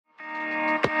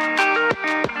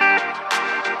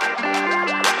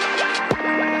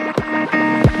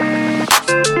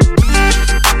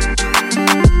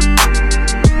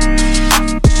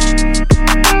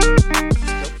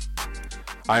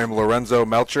I am Lorenzo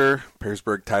Melchor,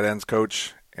 Perrysburg tight ends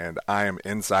coach, and I am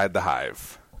inside the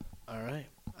hive. All right.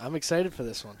 I'm excited for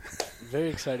this one. Very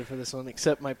excited for this one,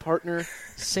 except my partner,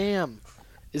 Sam,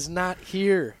 is not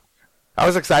here. I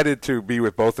was excited to be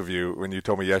with both of you when you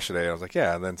told me yesterday. I was like,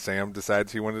 yeah, and then Sam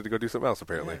decides he wanted to go do something else,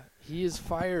 apparently. Yeah, he is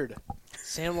fired.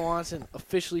 Sam Lawson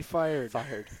officially fired.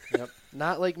 Yep.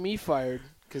 Not like me fired,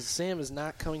 because Sam is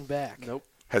not coming back. Nope.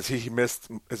 Has he missed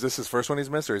 – is this his first one he's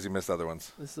missed, or has he missed other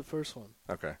ones? This is the first one.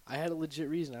 Okay. I had a legit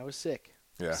reason. I was sick.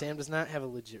 Yeah. Sam does not have a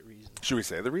legit reason. Should we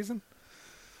say the reason?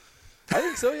 I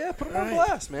think so, yeah. Put him on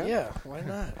blast, man. Yeah, why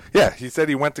not? Yeah, he said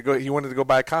he wanted to go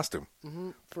buy a costume. Mm-hmm.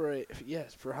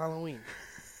 For Halloween.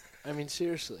 I mean,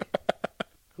 seriously.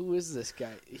 Who is this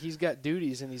guy? He's got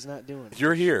duties and he's not doing it.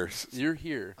 You're here. You're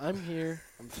here. I'm here.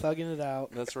 I'm thugging it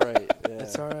out. That's right. Yeah.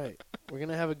 That's all right. We're going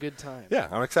to have a good time. Yeah,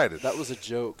 I'm excited. That was a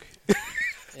joke.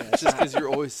 Yeah, It's just because you're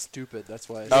always stupid. That's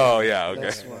why. Oh, yeah, okay.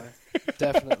 That's why.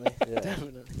 Definitely. Yeah.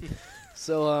 Definitely.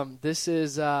 So this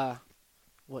is,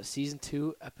 season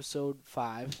 2, episode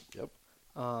 5. Yep.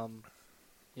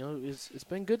 It's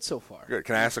been good so far. Good.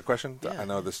 Can I ask a question? Yeah, I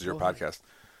know this is your go ahead. podcast.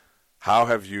 How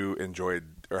have you enjoyed,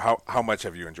 or how much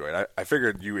have you enjoyed? I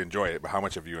figured you enjoy it, but how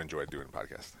much have you enjoyed doing the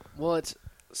podcast? Well,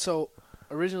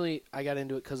 originally I got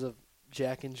into it because of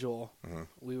Jack and Joel. Mm-hmm.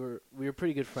 We were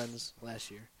pretty good friends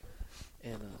last year,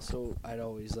 and so I'd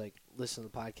always listen to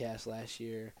the podcast last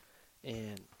year,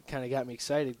 and it kind of got me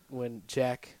excited when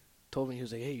Jack told me, he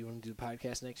was like, "Hey, you want to do the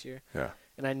podcast next year?" Yeah.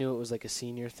 And I knew it was like a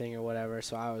senior thing or whatever,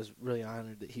 so I was really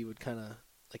honored that he would kind of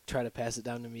try to pass it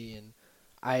down to me. And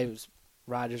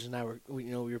Rogers and I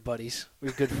we were buddies. We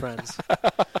were good friends.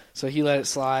 So he let it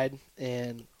slide,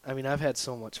 and I mean, I've had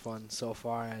so much fun so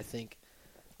far. I think,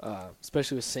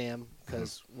 especially with Sam,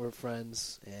 because we're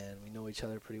friends and we know each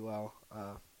other pretty well.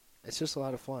 It's just a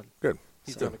lot of fun. Good.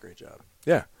 He's done a great job.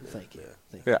 Yeah. Thank you. Yeah.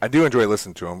 Thank you. Yeah, I do enjoy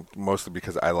listening to him, mostly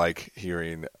because I like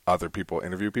hearing other people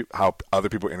interview people, how other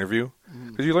people interview,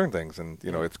 because you learn things, and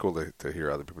it's cool to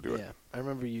hear other people do it. Yeah, I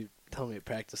remember you telling me at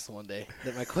practice one day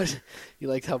that my question, you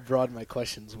liked how broad my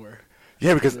questions were.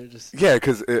 Yeah, because They're just-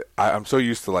 I'm so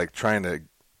used to trying to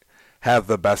have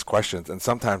the best questions, and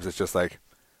sometimes it's just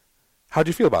how do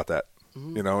you feel about that?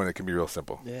 And it can be real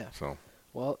simple. Yeah. So.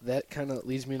 Well, that kind of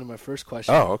leads me to my first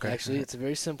question. Oh, okay. Actually, it's a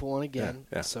very simple one again,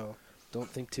 Yeah. so don't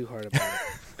think too hard about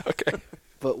it. Okay.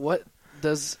 But what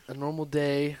does a normal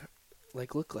day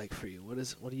look like for you? What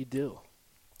do you do?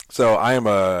 So I am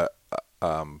a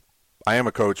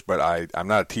coach, but I'm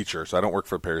not a teacher, so I don't work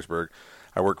for Perrysburg.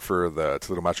 I work for the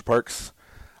Toledo Metro Parks.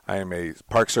 I am a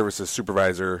park services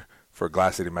supervisor for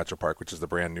Glass City Metro Park, which is the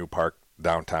brand new park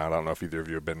downtown. I don't know if either of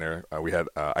you have been there. We had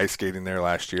ice skating there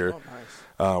last year. Oh,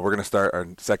 nice. We're going to start our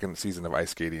second season of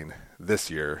ice skating this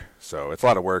year, so it's a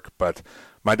lot of work. But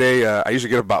my day, I usually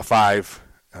get up about 5.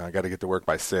 I got to get to work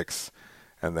by 6,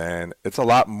 and then it's a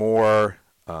lot more.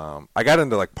 I got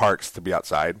into parks to be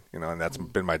outside, and that's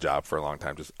been my job for a long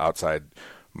time, just outside,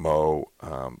 mow,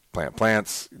 plant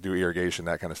plants, do irrigation,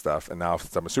 that kind of stuff. And now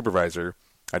since I'm a supervisor,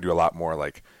 I do a lot more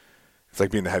it's like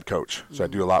being the head coach. So I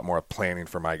do a lot more planning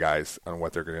for my guys on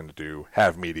what they're going to do,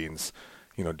 have meetings,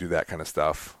 do that kind of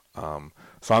stuff.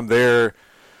 So I'm there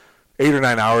 8 or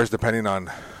 9 hours, depending on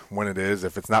when it is.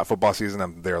 If it's not football season,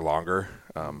 I'm there longer.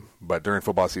 But during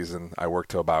football season, I work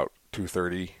till about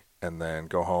 2:30 and then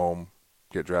go home,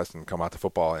 get dressed, and come out to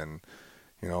football. And,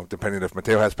 depending if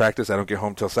Mateo has practice, I don't get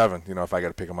home till 7, if I got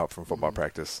to pick him up from football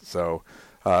practice. So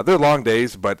they're long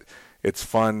days, but it's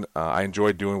fun. I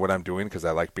enjoy doing what I'm doing because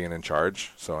I like being in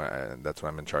charge. So that's why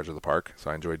I'm in charge of the park. So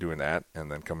I enjoy doing that.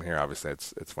 And then coming here, obviously,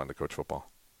 it's fun to coach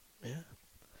football. Yeah.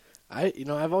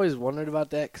 I've always wondered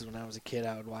about that because when I was a kid,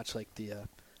 I would watch I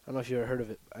don't know if you ever heard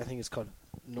of it. I think it's called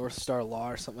North Star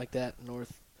Law or something like that.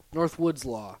 Northwoods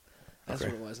Law. That's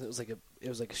Okay. what it was. And it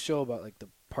was like a show about the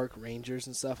park rangers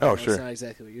and stuff. Oh, I know sure. It's not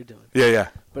exactly what you're doing. Yeah.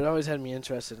 But it always had me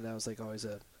interested, and that was always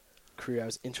a career I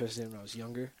was interested in when I was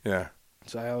younger. Yeah.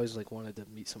 So I always wanted to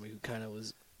meet somebody who kind of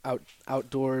was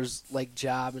outdoors,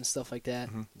 job and stuff like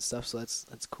that and stuff. So that's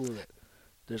cool that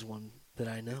there's one that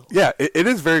I know. Yeah, it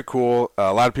is very cool.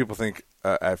 A lot of people think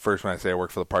at first when I say I work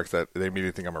for the parks that they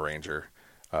immediately think I'm a ranger,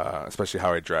 especially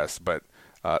how I dress. But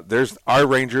our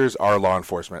rangers are law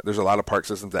enforcement. There's a lot of park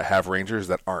systems that have rangers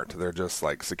that aren't. They're just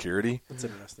security. That's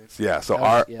interesting. Yeah, so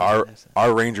Interesting.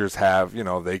 our rangers have,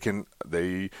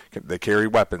 they carry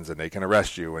weapons and they can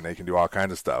arrest you and they can do all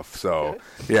kinds of stuff. So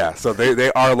yeah, so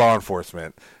they are law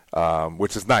enforcement,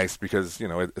 which is nice because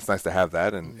it's nice to have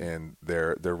that, and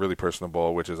they're really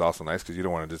personable, which is also nice because you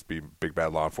don't want to just be big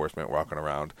bad law enforcement walking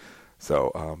around.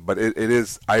 So, but it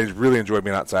is. I really enjoy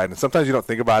being outside, and sometimes you don't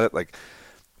think about it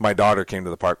my daughter came to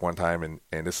the park one time,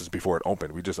 and this is before it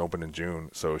opened. We just opened in June,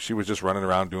 so she was just running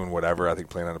around doing whatever, I think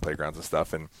playing on the playgrounds and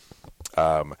stuff. And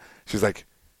she's like,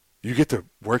 "You get to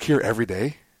work here every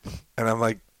day?" And I'm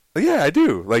like, "Yeah, I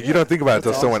do." Like, you don't think about it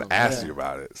until someone asks you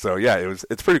about it. So yeah,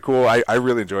 it's pretty cool. I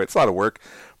really enjoy it. It's a lot of work,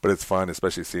 but it's fun,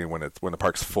 especially seeing when the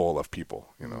park's full of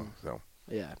people. So.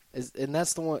 Yeah, and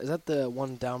that's the one. Is that the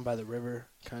one down by the river,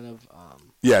 kind of?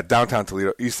 Yeah, downtown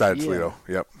Toledo, east side of Toledo.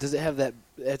 Yep. Does it have that?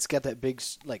 It's got that big,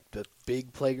 like the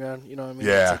big playground. You know what I mean?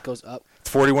 Yeah. It goes up. It's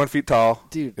 41 feet tall.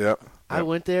 Dude. Yep. I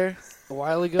went there a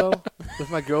while ago with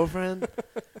my girlfriend,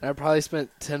 and I probably spent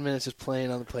 10 minutes just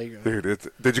playing on the playground. Dude,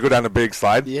 did you go down the big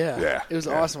slide? Yeah. Yeah. It was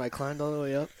awesome. I climbed all the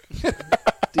way up.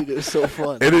 Dude, it was so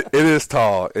fun. It is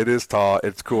tall. It is tall.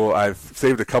 It's cool. I've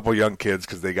saved a couple young kids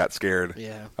because they got scared.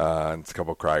 Yeah. And it's a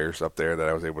couple criers up there that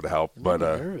I was able to help. I'm but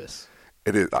nervous.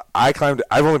 It is. I climbed.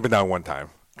 I've only been down one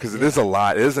time because it is a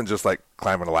lot. It isn't just like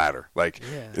climbing a ladder. Like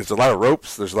it's a lot of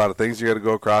ropes. There's a lot of things you got to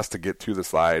go across to get to the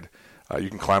slide. You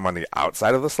can climb on the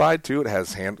outside of the slide too. It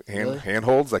has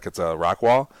handholds, like it's a rock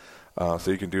wall.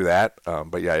 So you can do that,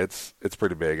 but yeah, it's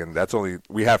pretty big, and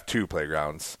we have 2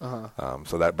 playgrounds. So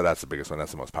but that's the biggest one.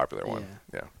 That's the most popular one.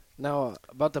 Yeah. Now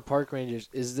about the park rangers,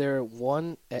 is there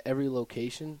one at every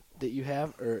location that you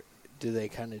have, or do they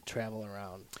kind of travel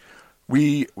around?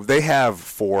 They have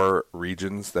 4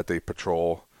 regions that they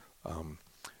patrol.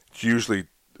 Usually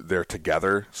they're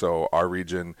together. So our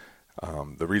region,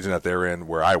 the region that they're in,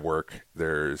 where I work,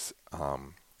 there's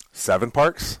 7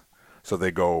 parks. So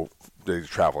they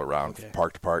travel around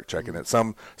park to park, checking it.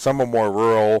 Some are more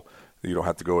rural. You don't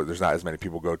have to go. There's not as many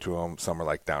people go to them. Some are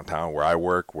like downtown where I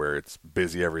work, where it's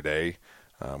busy every day.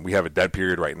 We have a dead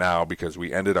period right now because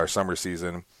we ended our summer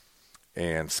season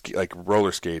and like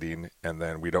roller skating, and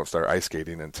then we don't start ice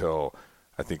skating until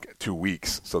I think 2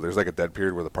 weeks. So there's like a dead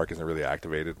period where the park isn't really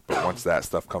activated. But once that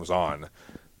stuff comes on,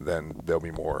 then they'll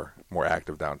be more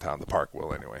active downtown. The park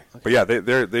will anyway. Okay. But yeah,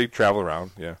 they travel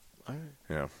around. Yeah. All right.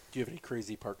 Yeah. Do you have any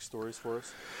crazy park stories for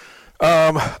us?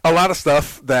 A lot of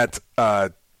stuff that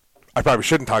I probably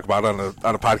shouldn't talk about on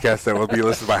a podcast that will be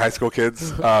listened by high school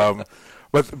kids.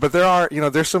 But there are,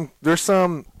 there's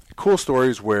some cool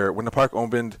stories where when the park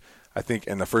opened, I think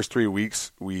in the first 3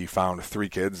 weeks we found 3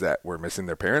 kids that were missing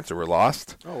their parents or were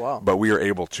lost. Oh wow! But we were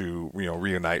able to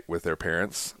reunite with their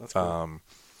parents. That's cool.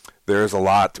 There's a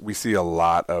lot. We see a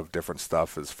lot of different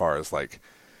stuff as far as like,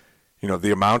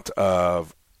 the amount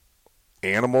of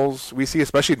animals we see,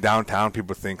 especially downtown.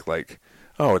 People think like,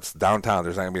 oh, it's downtown,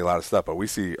 there's not gonna be a lot of stuff, but we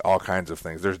see all kinds of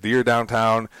things. There's deer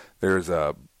downtown. There's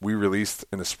we released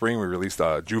in the spring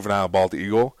a juvenile bald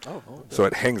eagle. So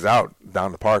it hangs out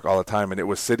down the park all the time, and it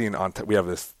was sitting on we have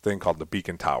this thing called the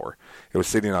Beacon Tower. It was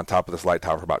sitting on top of this light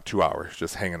tower for about 2 hours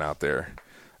just hanging out there.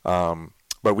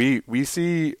 But we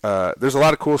see there's a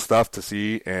lot of cool stuff to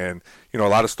see, and a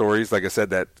lot of stories, like I said,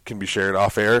 that can be shared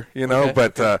off air.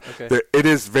 But it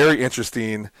is very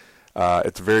interesting.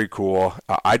 It's very cool.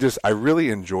 I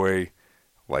really enjoy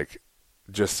like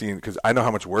just seeing, because I know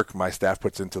how much work my staff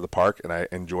puts into the park, and I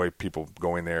enjoy people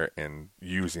going there and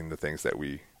using the things that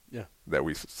we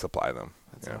supply them.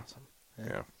 That's awesome.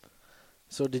 Yeah.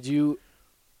 So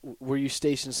were you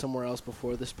stationed somewhere else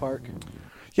before this park?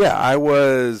 Yeah,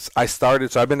 I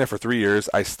started, so I've been there for 3 years.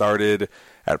 I started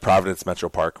at Providence Metro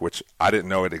Park, which I didn't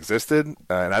know it existed,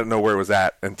 and I didn't know where it was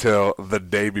at until the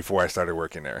day before I started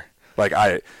working there. Like,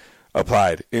 I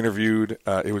applied, interviewed,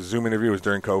 it was a Zoom interview, it was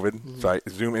during COVID, so I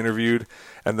Zoom interviewed,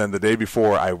 and then the day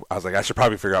before, I was like, I should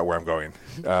probably figure out where I'm going.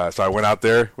 So I went out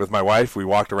there with my wife, we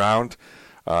walked around,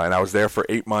 and I was there for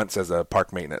 8 months as a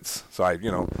park maintenance. So I,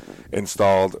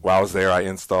 installed, while I was there, I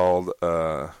installed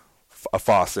a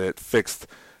faucet, fixed,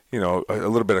 a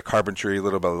little bit of carpentry, a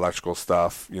little bit of electrical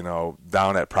stuff.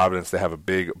 Down at Providence, they have a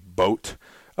big boat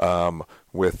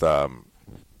with a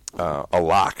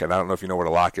lock. And I don't know if you know what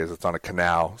a lock is. It's on a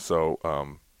canal. So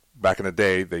back in the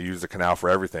day, they used the canal for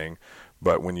everything.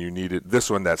 But when you needed this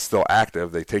one that's still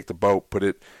active, they take the boat, put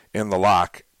it in the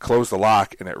lock, close the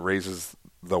lock, and it raises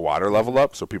the water level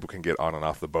up so people can get on and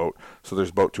off the boat. So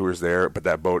there's boat tours there, but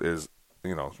that boat is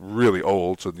really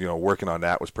old, so working on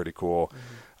that was pretty cool.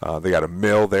 They got a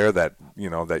mill there that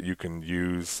that you can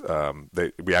use.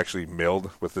 We actually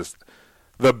milled with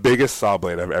the biggest saw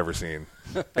blade I've ever seen,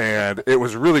 and it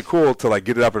was really cool to like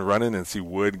get it up and running and see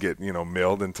wood get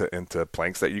milled into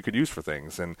planks that you could use for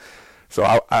things. And so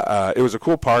it was a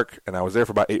cool park, and I was there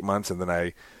for about 8 months, and then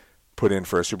I put in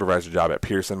for a supervisor job at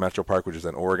Pearson Metro Park, which is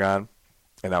in Oregon.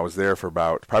 And I was there for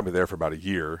about a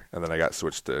year, and then I got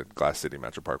switched to Glass City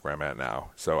Metro Park, where I'm at now.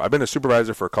 So I've been a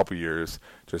supervisor for a couple years,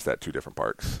 just at 2 different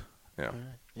parks. Yeah. All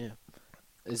right. Yeah.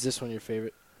 Is this one your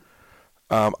favorite?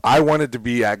 I wanted to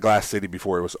be at Glass City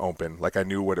before it was open. Like I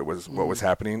knew what was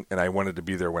happening, and I wanted to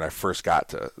be there when I first got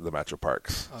to the Metro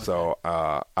Parks. Okay. So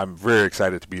I'm very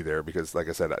excited to be there because, like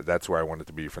I said, that's where I wanted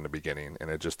to be from the beginning. And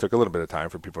it just took a little bit of time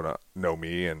for people to know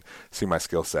me and see my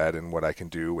skill set and what I can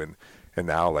do. And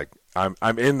now, like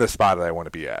I'm in the spot that I want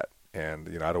to be at, and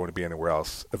I don't want to be anywhere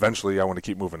else. Eventually, I want to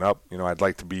keep moving up. I'd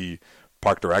like to be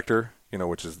park director,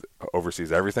 which is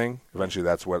oversees everything. Eventually,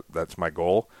 that's my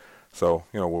goal. So,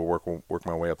 we'll work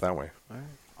my way up that way. All right.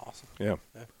 Awesome. Yeah.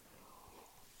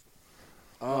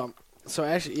 So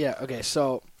actually, yeah, okay.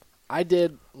 So I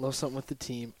did a little something with the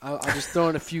team. I'll just throw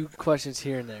in a few questions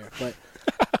here and there, but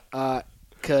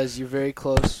because you're very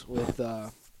close with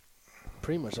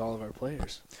pretty much all of our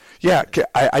players. Yeah,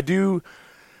 I do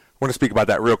want to speak about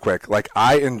that real quick. Like,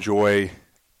 I enjoy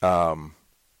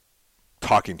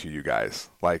talking to you guys.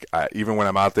 Like, even when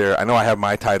I'm out there, I know I have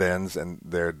my tight ends and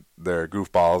they're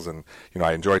goofballs, and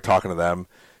I enjoy talking to them.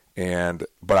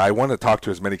 But I want to talk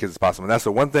to as many kids as possible. And that's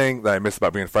the one thing that I miss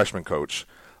about being a freshman coach.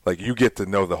 Like, you get to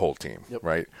know the whole team,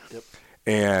 right? Yep.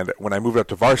 And when I moved up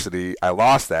to varsity, I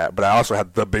lost that, but I also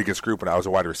had the biggest group when I was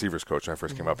a wide receivers coach when I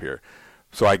first came up here.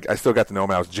 So I still got to know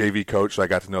them. I was JV coach, so I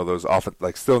got to know those often.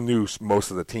 Like, still knew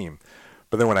most of the team.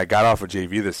 But then when I got off of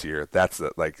JV this year,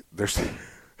 there's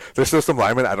still some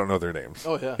linemen I don't know their names.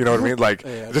 Oh yeah. You know what I mean? Like,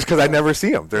 just because I never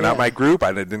see them, they're not my group.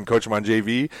 I didn't coach them on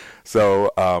JV,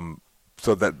 so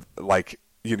that, like,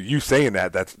 you saying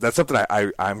that's something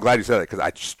I'm glad you said that, because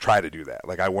I just try to do that.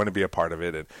 Like, I want to be a part of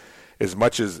it, and as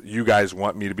much as you guys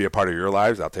want me to be a part of your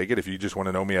lives, I'll take it. If you just want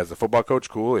to know me as a football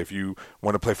coach, cool. If you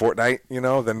want to play Fortnite,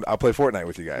 then I'll play Fortnite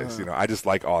with you guys. I just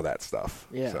like all that stuff.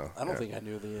 Yeah. So, I don't think I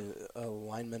knew the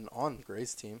lineman on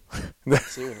Gray's team.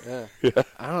 Too. Yeah.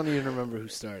 I don't even remember who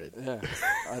started. Yeah.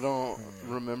 I don't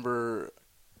remember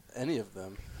any of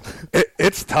them.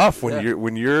 It's tough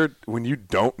when you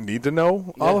don't need to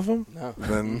know all of them. No.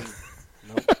 Then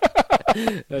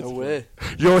No way.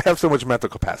 You only have so much mental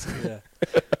capacity. Yeah.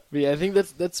 But yeah, I think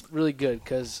that's really good,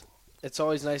 because it's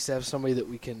always nice to have somebody that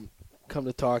we can come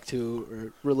to talk to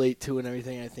or relate to and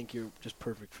everything. I think you're just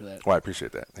perfect for that. Well, I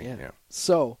appreciate that. Thank you. Yeah.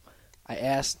 So I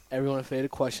asked everyone if they had a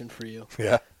question for you.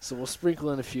 Yeah. So we'll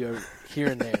sprinkle in a few here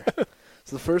and there.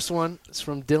 So the first one is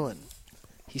from Dylan.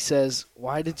 He says,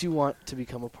 "Why did you want to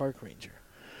become a park ranger?"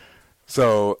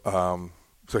 So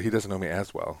he doesn't know me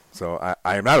as well. So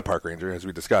I am not a park ranger, as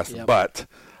we discussed. Yep. But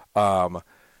I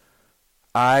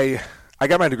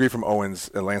got my degree from Owens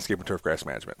in landscape and turf grass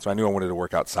management. So I knew I wanted to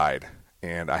work outside,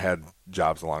 and I had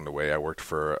jobs along the way. I worked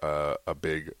for a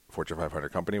big Fortune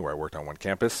 500 company where I worked on one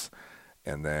campus,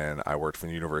 and then I worked for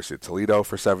the University of Toledo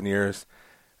for 7 years.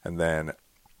 And then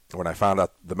when I found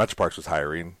out the Metro Parks was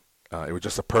hiring, it was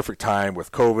just a perfect time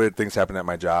with COVID. Things happened at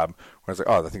my job where I was like,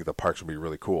 oh, I think the parks would be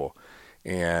really cool.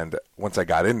 And once I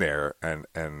got in there, and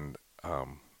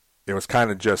it was kind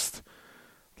of just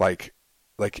like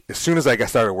as soon as I got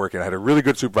started working, I had a really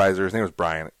good supervisor. His name was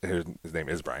Brian. His name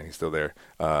is Brian. He's still there.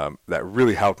 That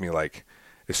really helped me. Like,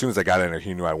 as soon as I got in there,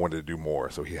 he knew I wanted to do more,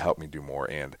 so he helped me do more.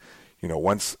 And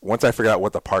once I figured out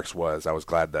what the parks was, I was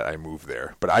glad that I moved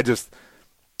there. But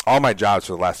all my jobs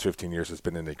for the last 15 years has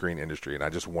been in the green industry, and I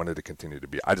just wanted to continue to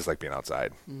be. I just like being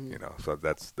outside, So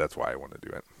that's why I want to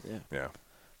do it. Yeah.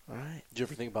 All right. Did you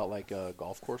ever think about like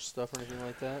golf course stuff or anything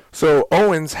like that? So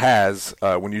Owens has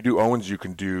when you do Owens, you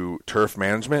can do turf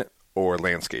management or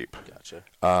landscape. Gotcha.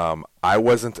 I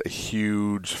wasn't a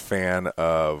huge fan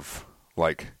of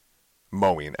like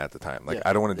mowing at the time. Like,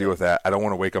 I don't want to deal with that. I don't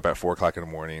want to wake up at 4 o'clock in the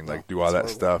morning, like do all that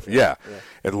stuff. Yeah.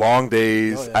 And long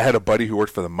days. Oh, yeah. I had a buddy who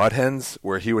worked for the Mud Hens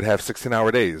where he would have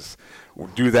 16-hour days.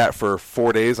 Do that for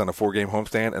 4 days on a 4-game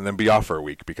homestand and then be off for a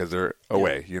week because they're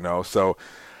away, So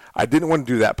I didn't want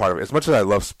to do that part of it. As much as I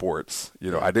love sports,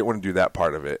 I didn't want to do that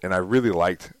part of it. And I really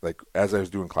liked, like, as I was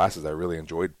doing classes, I really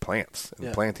enjoyed plants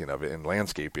and planting of it and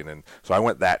landscaping. And so I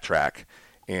went that track.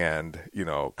 And,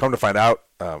 come to find out,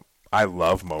 I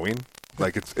love mowing.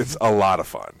 Like, it's a lot of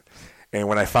fun. And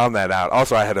when I found that out,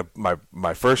 also I had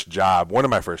my first job, one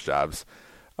of my first jobs,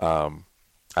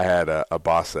 I had a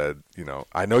boss said,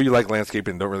 I know you like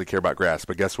landscaping and don't really care about grass,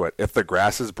 but guess what? If the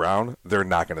grass is brown, they're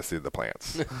not going to see the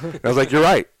plants. And I was like, you're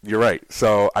right.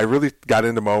 So I really got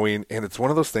into mowing, and it's one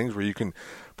of those things where you can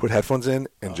put headphones in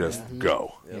and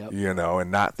go,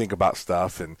 and not think about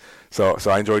stuff. And so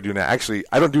I enjoy doing that. Actually,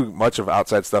 I don't do much of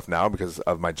outside stuff now because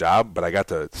of my job, but I got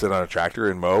to sit on a tractor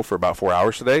and mow for about 4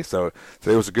 hours today. So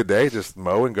today was a good day, just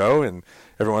mow and go. And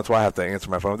every once in a while I have to answer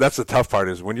my phone. That's the tough part,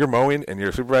 is when you're mowing and you're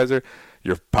a supervisor,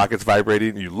 your pocket's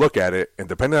vibrating, you look at it, and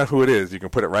depending on who it is, you can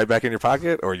put it right back in your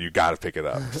pocket, or you got to pick it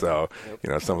up. So,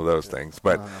 some of those things.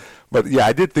 But yeah,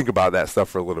 I did think about that stuff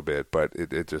for a little bit, but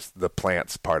it just, the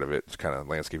plants part of it, kind of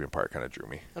landscaping part, kind of drew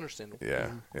me. Understandable.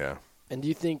 Yeah, yeah. And do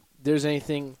you think there's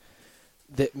anything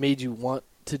that made you want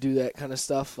to do that kind of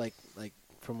stuff, like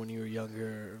from when you were younger,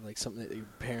 or like something that your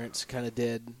parents kind of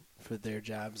did for their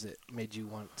jobs that made you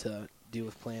want to deal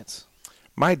with plants?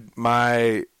 My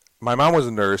mom was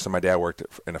a nurse and my dad worked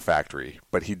in a factory,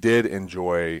 but he did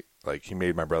enjoy, like, he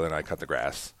made my brother and I cut the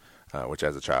grass, which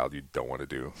as a child you don't want to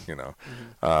do,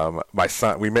 My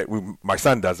son, my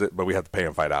son does it, but we have to pay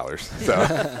him $5.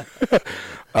 So,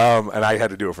 and I had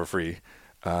to do it for free.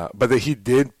 But he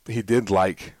did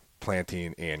like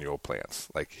planting annual plants.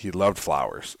 Like, he loved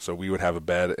flowers. So we would have a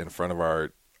bed in front of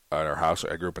our house.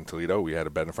 I grew up in Toledo. We had a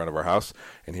bed in front of our house,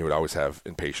 and he would always have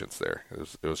impatiens there.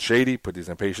 It was shady, put these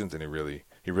impatiens, and he really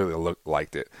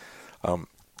liked it.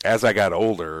 As I got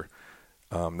older,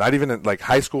 not even in like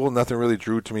high school, nothing really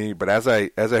drew to me. But as I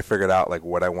figured out like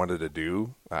what I wanted to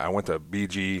do, I went to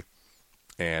BG,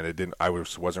 and I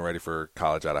wasn't ready for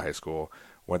college out of high school.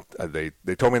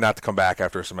 They told me not to come back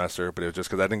after a semester, but it was just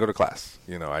because I didn't go to class.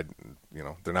 They're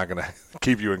not going to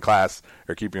keep you in class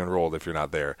or keep you enrolled if you're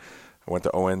not there. I went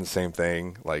to Owen, same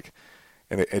thing.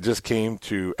 And it just came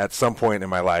to, at some point in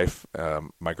my life,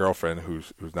 my girlfriend,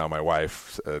 who's now my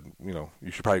wife, said,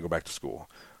 you should probably go back to school.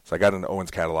 So I got into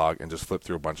Owen's catalog and just flipped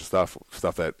through a bunch of stuff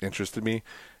that interested me,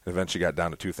 and eventually got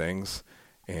down to two things.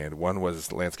 And one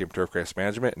was landscape and turf grass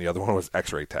management, and the other one was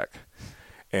X-ray tech.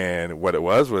 And what it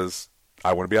was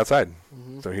I want to be outside.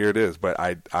 Mm-hmm. So here it is. But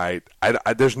I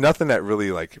there's nothing that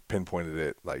really like pinpointed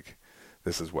it. Like,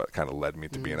 this is what kind of led me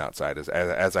to being outside.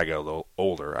 As I got a little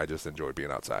older, I just enjoyed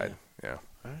being outside. Yeah.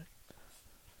 All right.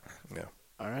 Yeah.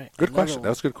 All right. Good question. That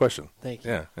was a good question. Thank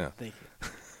you. Yeah. Thank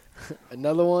you.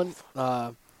 Another one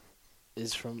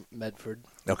is from Medford.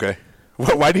 Okay.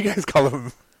 Why do you guys call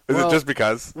him? Is it just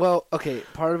because? Well, okay.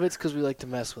 Part of it's because we like to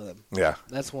mess with him. Yeah.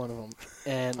 That's one of them.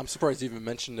 And I'm surprised you even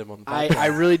mentioned him on the podcast. I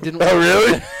really didn't. Oh,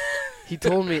 really? He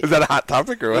told me. Is that a hot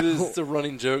topic or what? It is a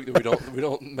running joke that we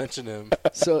don't mention him.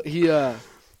 So he and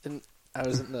I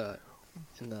was in the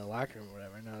locker room or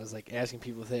whatever, and I was like asking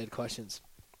people if they had questions.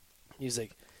 He's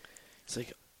like,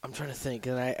 I'm trying to think,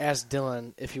 and I asked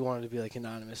Dylan if he wanted to be like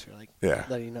anonymous or like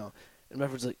let you know. And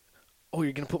Medford's like, oh,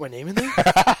 you're gonna put my name in there?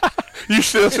 You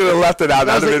should have left it out.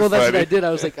 I was like, well, that's funny. what I did.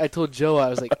 I was like, I told Joe, I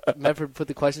was like, Medford put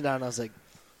the question down, and I was like,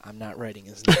 I'm not writing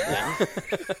his name down.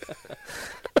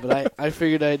 But I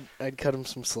figured I'd cut him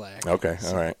some slack. Okay,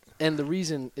 all right. And the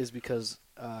reason is because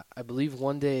I believe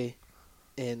one day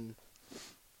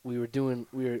we were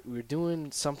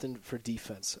doing something for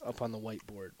defense up on the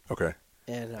whiteboard. Okay.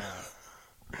 And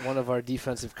one of our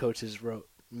defensive coaches wrote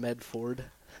Medford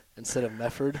instead of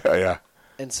Mefford. Yeah.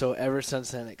 And so ever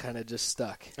since then, it kind of just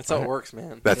stuck. That's how it works,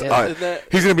 man. That's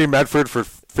he's gonna be Medford for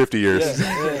 50 years.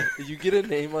 Yeah. You get a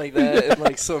name like that and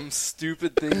like some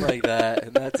stupid thing like that,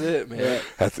 and that's it, man.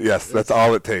 That's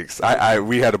all it takes.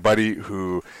 We had a buddy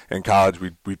who in college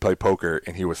we'd play poker,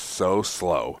 and he was so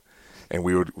slow, and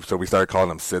we started calling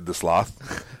him Sid the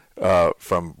Sloth.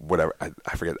 From whatever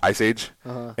I forget, Ice Age,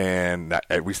 and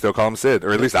we still call him Sid,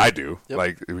 or at least I do. Yep.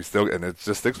 Like we still, and it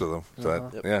just sticks with him.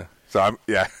 So So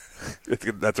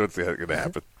that's what's going to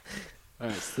happen. All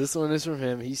right, so this one is from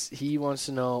him. He wants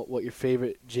to know what your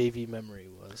favorite JV memory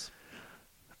was.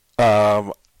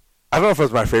 I don't know if it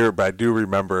was my favorite, but I do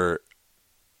remember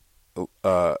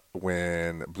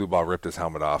when Blue Ball ripped his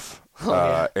helmet off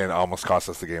and almost cost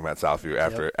us the game at Southview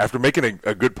after making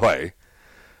a good play.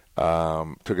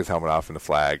 Took his helmet off in the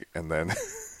flag, and then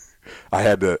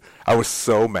I was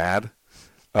so mad.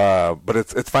 But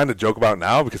it's fine to joke about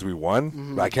now because we won.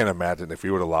 Mm-hmm. But I can't imagine if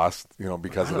we would have lost,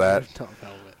 because of that.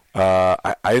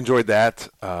 I enjoyed that.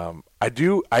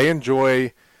 I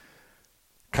enjoy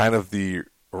kind of the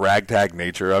ragtag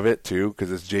nature of it too, because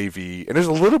it's JV, and there's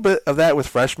a little bit of that with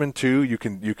freshmen too. You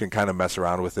can kind of mess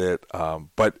around with it,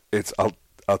 but it's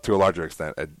to a larger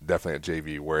extent definitely at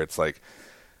JV, where it's like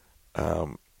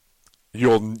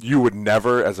you would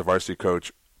never, as a varsity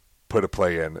coach, put a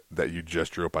play in that you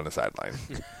just drew up on the sideline.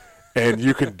 And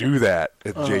you can do that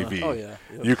at JV. Oh, yeah.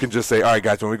 Yep. You can just say, all right,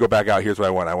 guys, when we go back out, here's what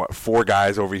I want. I want 4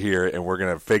 guys over here, and we're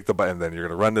going to fake the button, and then you're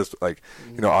going to run this,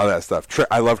 all that stuff.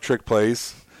 I love trick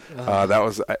plays. That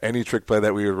was any trick play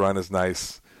that we would run is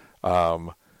nice.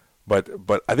 But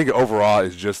I think overall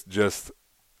is just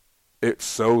it's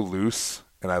so loose,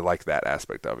 and I like that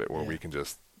aspect of it where we can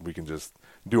just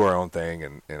do our own thing,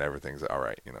 and everything's all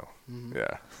right, Mm-hmm.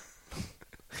 Yeah.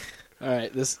 All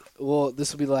right, this will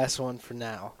be the last one for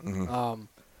now. Mm-hmm.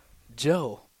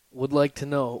 Joe, would like to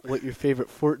know what your favorite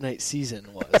Fortnite season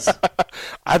was.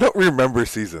 I don't remember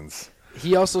seasons.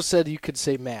 He also said you could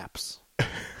say maps.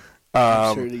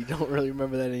 I'm sure you don't really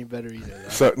remember that any better either. Though.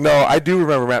 So no, I do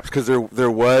remember maps because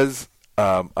there was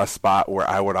a spot where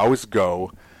I would always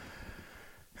go,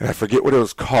 and I forget what it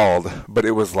was called, but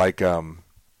it was like a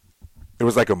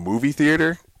movie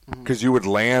theater because you would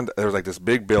land. There was like this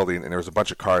big building, and there was a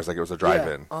bunch of cars, like it was a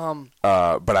drive-in.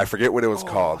 Yeah, but I forget what it was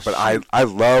called. But I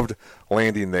loved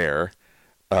landing there.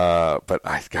 But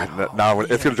now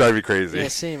it's gonna drive me crazy. Yeah,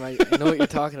 same. I know what you're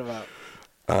talking about.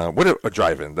 What a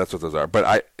drive-in? That's what those are.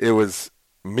 But it was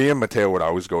me and Mateo would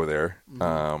always go there.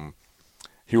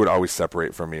 He would always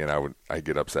separate from me, and I'd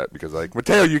get upset because like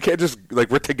Mateo, you can't just like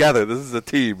we're together. This is a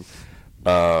team.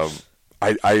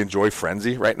 I enjoy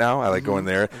Frenzy right now. I like going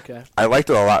there. Okay. I liked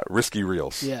it a lot. Risky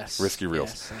Reels. Yes. Risky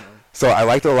Reels. Yes, So I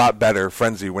liked it a lot better,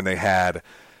 Frenzy, when they had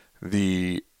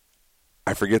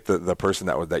I forget the person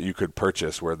that you could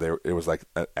purchase where it was like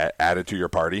added to your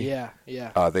party. Yeah,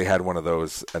 yeah. They had one of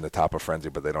those in the top of Frenzy,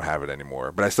 but they don't have it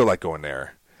anymore. But I still like going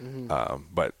there.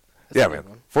 But That's yeah, a man, good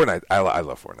one. Fortnite. I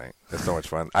love Fortnite. It's so much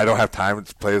fun. I don't have time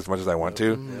to play as much as I want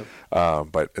to,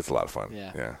 but it's a lot of fun.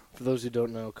 Yeah. For those who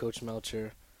don't know, Coach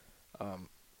Melchor,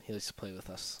 he likes to play with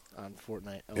us on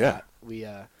Fortnite a Yeah.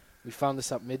 lot. We found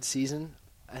this out mid-season,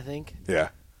 I think. Yeah.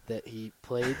 That he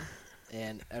played,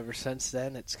 and ever since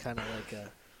then, it's kind of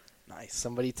like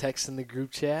somebody texts in the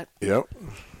group chat. Yep.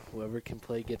 Whoever can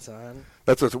play gets on.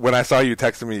 That's when I saw you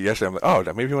texting me yesterday. I'm like, oh,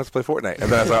 maybe he wants to play Fortnite, and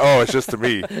then I was like, oh, it's just to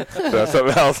me. So that's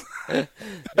something else.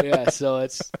 Yeah, so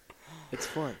it's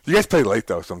fun. You guys play late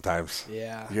though sometimes.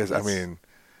 Yeah. You guys, I mean,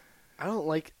 I don't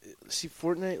like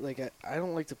Fortnite. Like I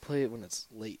don't like to play it when it's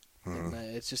late at night.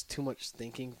 It's just too much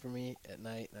thinking for me at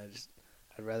night. And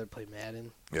I'd rather play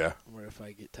Madden. yeah. Where if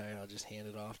I get tired, I'll just hand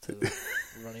it off to the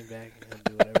running back and he'll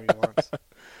do whatever he wants.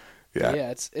 Yeah. But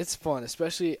yeah, it's fun,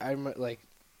 especially I'm like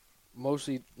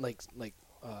mostly like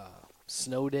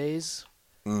snow days.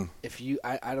 If you,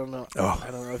 I don't know, Oh.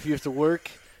 I don't know if you have to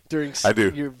work during I do.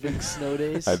 your big snow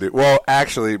days. I do. Well,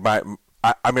 actually, I mean,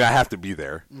 I have to be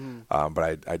there,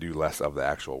 but I do less of the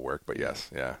actual work. But yes,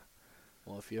 yeah.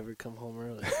 Well, if you ever come home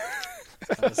early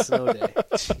on a snow day,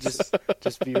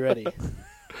 just be ready.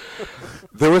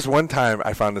 There was one time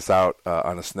I found this out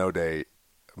on a snow day.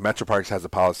 Metro Parks has a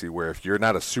policy where if you're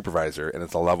not a supervisor and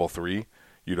it's a level 3,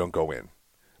 you don't go in,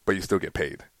 but you still get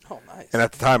paid. Oh, nice. And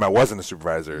at the time, I wasn't a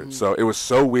supervisor, so it was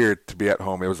so weird to be at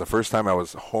home. It was the first time I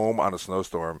was home on a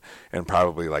snowstorm in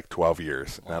probably like 12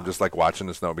 years. And I'm just like watching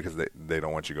the snow because they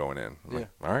don't want you going in. I'm like,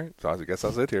 all right, so I guess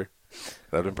I'll sit here.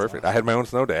 That would have been perfect. Awesome. I had my own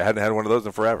snow day. I hadn't had one of those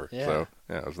in forever. Yeah. So,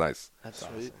 yeah, it was nice. That's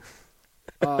Sweet.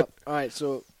 awesome. All right,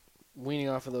 so weaning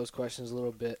off of those questions a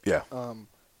little bit. Yeah.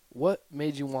 What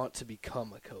made you want to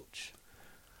become a coach?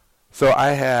 So I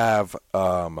have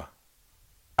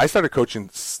I started coaching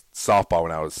softball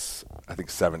when I was, I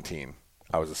think, 17.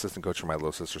 I was assistant coach for my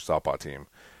little sister's softball team.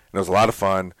 And it was a lot of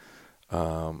fun.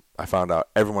 I found out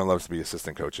everyone loves to be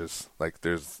assistant coaches. Like,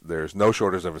 there's no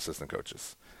shortage of assistant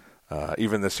coaches.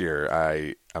 Even this year,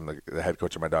 I'm the head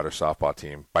coach of my daughter's softball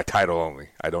team by title only.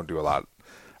 I don't do a lot.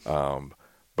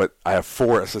 But I have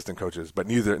 4 assistant coaches, but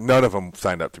none of them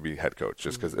signed up to be head coach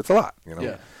just because it's a lot, you know?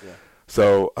 Yeah.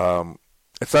 So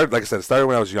it started, like I said, it started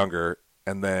when I was younger.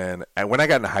 And then when I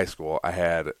got into high school, I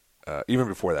had, even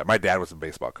before that, my dad was a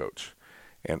baseball coach.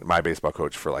 And my baseball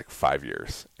coach for like 5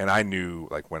 years. And I knew,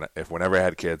 like, whenever I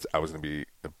had kids, I was going to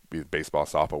be baseball,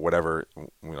 softball, whatever. You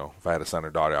know, if I had a son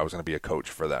or daughter, I was going to be a coach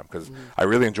for them. Because I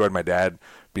really enjoyed my dad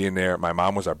being there. My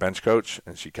mom was our bench coach,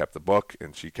 and she kept the book,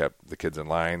 and she kept the kids in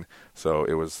line. So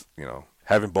it was, you know,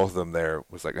 having both of them there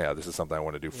was like, yeah, this is something I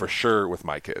want to do for sure with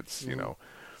my kids, you know.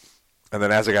 And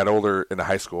then as I got older into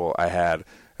high school, I had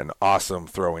an awesome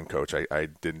throwing coach. I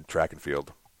did track and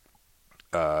field.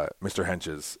 Mr.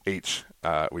 Hench's,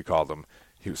 we called him.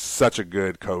 He was such a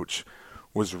good coach.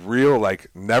 Was real, like,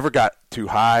 never got too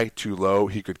high, too low.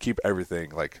 He could keep everything,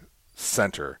 like,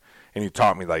 center. And he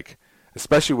taught me, like,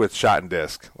 especially with shot and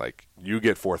disc, like, you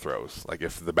get 4 throws. Like,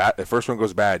 if the first one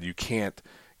goes bad, you can't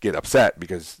get upset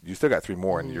because you still got 3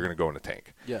 more and you're going to go in the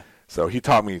tank. Yeah. So he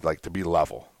taught me, like, to be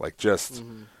level. Like, just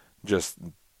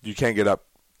you can't get up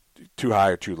too high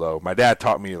or too low. My dad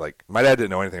taught me, like, my dad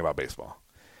didn't know anything about baseball.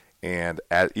 And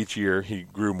each year he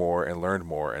grew more and learned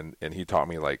more, and he taught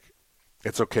me, like,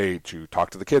 it's okay to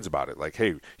talk to the kids about it. Like,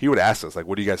 hey, he would ask us, like,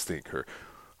 what do you guys think? Or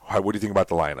what do you think about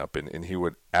the lineup? And he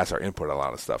would ask our input on a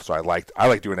lot of stuff. So I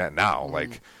like doing that now.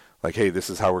 Like, hey, this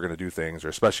is how we're going to do things. Or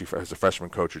especially as a freshman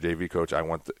coach or JV coach, I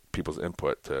want people's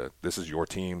input to, this is your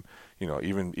team. You know,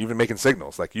 even making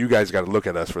signals. Like, you guys got to look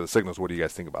at us for the signals. What do you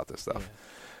guys think about this stuff?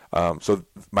 So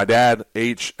my dad,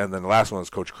 H, and then the last one was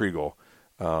Coach Kriegel.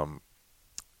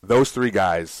 Those three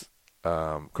guys,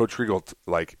 Coach Kriegel,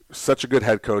 like such a good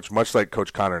head coach, much like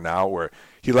Coach Connor now, where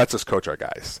he lets us coach our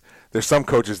guys. There's some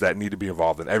coaches that need to be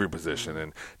involved in every position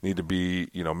and need to be,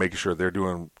 making sure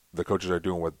the coaches are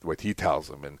doing what he tells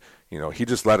them. And, he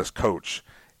just let us coach.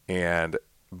 And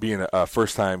being a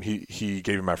first time, he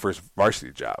gave me my first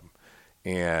varsity job.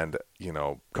 And,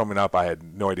 coming up, I had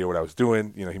no idea what I was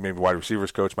doing. He made me wide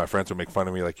receivers coach. My friends would make fun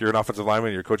of me, like, you're an offensive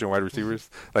lineman, you're coaching wide receivers.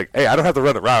 Like, hey, I don't have to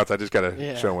run the routes. I just got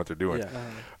to show them what they're doing.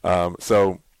 Yeah.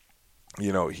 So,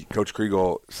 Coach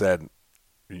Kriegel said,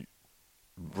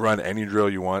 run any drill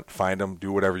you want, find them,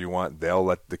 do whatever you want.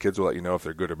 The kids will let you know if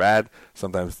they're good or bad.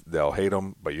 Sometimes they'll hate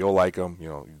them, but you'll like them.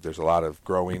 There's a lot of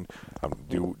growing.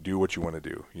 Do what you want to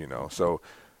do. So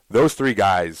those three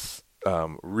guys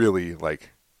really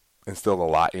like instilled a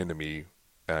lot into me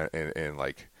and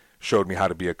like showed me how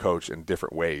to be a coach in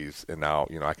different ways. And now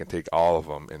I can take all of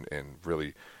them and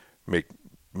really make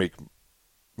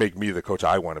me the coach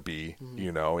I want to be,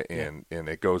 and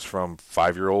it goes from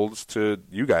 5-year-olds to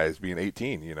you guys being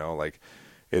 18, like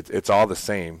it's all the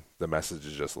same. The message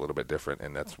is just a little bit different,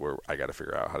 and that's where I got to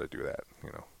figure out how to do that,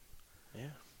 Yeah,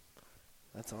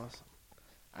 that's awesome.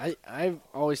 I've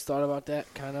always thought about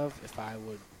that kind of if I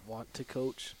would want to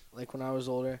coach like when I was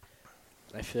older.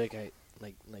 I feel like I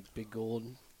like Big Gold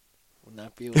would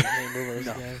not be able to handle those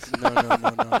guys. No.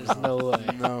 There's no way.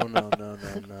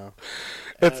 No.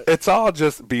 It's all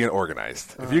just being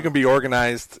organized. If you can be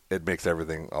organized, it makes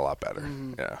everything a lot better.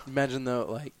 Mm-hmm. Yeah. Imagine though,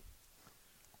 like,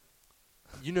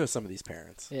 some of these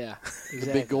parents. Yeah, exactly.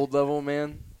 The Big Gold level,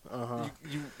 man. Uh-huh.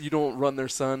 You don't run their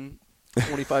son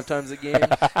 25 times a game.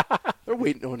 They're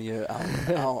waiting on you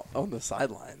out on the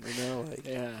sideline. Like,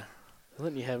 yeah. They're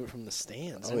letting you have it from the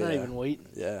stands. Oh, They're not yeah. even waiting.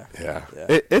 Yeah. Yeah.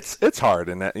 It's hard,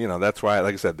 and that that's why,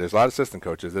 like I said, there's a lot of assistant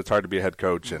coaches. It's hard to be a head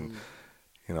coach, and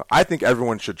I think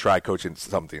everyone should try coaching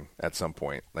something at some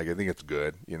point. Like I think it's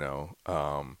good,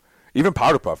 even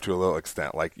powder puff to a little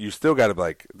extent. Like you still got to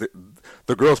like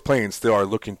the girls playing still are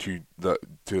looking to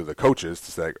the coaches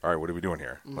to say, all right, what are we doing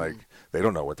here? Like they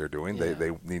don't know what they're doing. Yeah.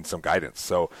 They need some guidance.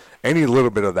 So any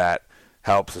little bit of that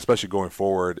helps, especially going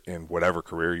forward in whatever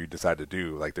career you decide to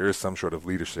do. Like there is some sort of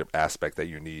leadership aspect that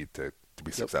you need to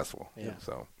be successful. Yeah.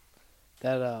 So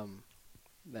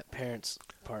that parents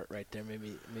part right there made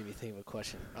me think of a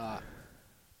question. How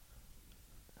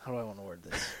do I want to word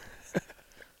this?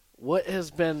 What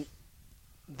has been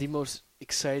the most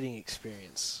exciting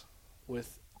experience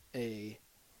with a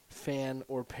fan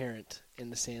or parent in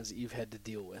the stands that you've had to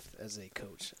deal with as a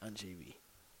coach on JV?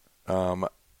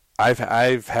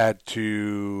 I've had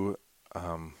to.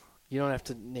 You don't have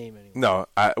to name anyone. No,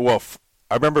 I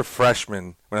remember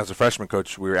when I was a freshman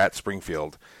coach, we were at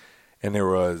Springfield, and we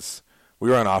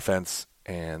were on offense,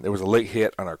 and there was a late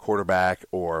hit on our quarterback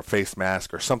or a face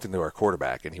mask or something to our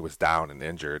quarterback, and he was down and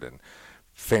injured, and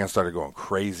fans started going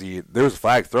crazy. There was a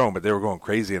flag thrown, but they were going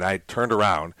crazy, and I turned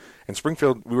around. In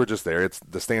Springfield, we were just there.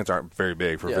 The stands aren't very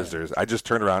big for visitors. I just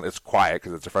turned around. It's quiet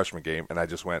because it's a freshman game, and I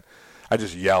just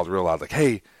yelled real loud, like,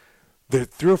 hey, they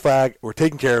threw a flag. We're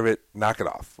taking care of it. Knock it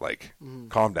off. Like,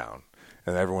 calm down.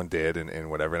 And everyone did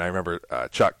and whatever. And I remember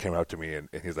Chuck came up to me, and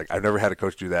he's like, I've never had a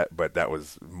coach do that, but that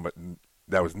was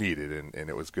needed, and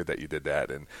it was good that you did that.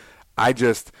 And I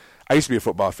used to be a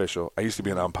football official. I used to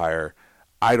be an umpire.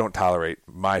 I don't tolerate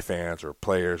my fans or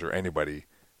players or anybody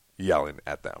yelling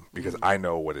at them because I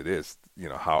know what it is,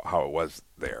 how it was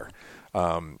there.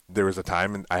 There was a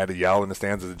time and I had to yell in the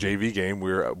stands of the JV game.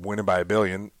 We were winning by 1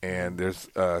 billion, and there's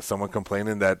someone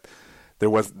complaining that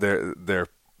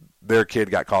their kid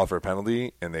got called for a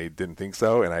penalty and they didn't think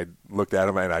so. And I looked at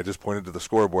him and I just pointed to the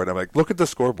scoreboard. I'm like, look at the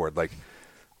scoreboard. Like,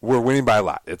 we're winning by a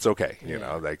lot. It's okay.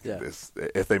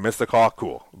 If they miss the call,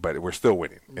 cool. But we're still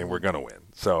winning, and we're going to win.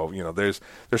 So, there's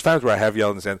times where I have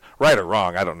yelled in the stand, right or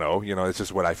wrong, I don't know. It's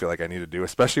just what I feel like I need to do,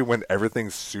 especially when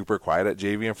everything's super quiet at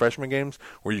JV and freshman games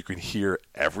where you can hear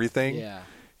everything. Yeah.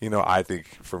 I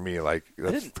think for me, like,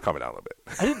 that's coming down a little bit.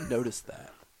 I didn't notice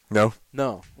that. No?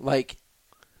 Like,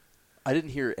 I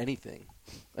didn't hear anything.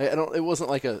 It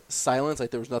wasn't like a silence, like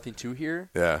there was nothing to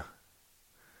hear. Yeah.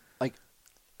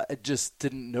 I just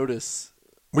didn't notice.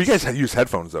 Well, you guys use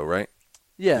headphones, though, right?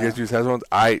 Yeah. You guys use headphones?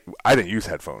 I didn't use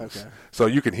headphones. Okay. So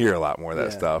you can hear a lot more of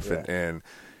that stuff. Yeah. And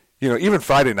even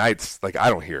Friday nights, like,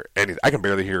 I don't hear anything. I can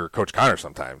barely hear Coach Connor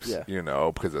sometimes,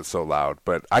 because it's so loud.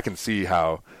 But I can see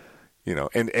how,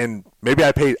 and maybe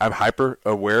I'm hyper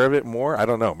aware of it more. I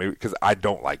don't know. Maybe because I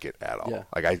don't like it at all. Yeah.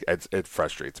 Like, it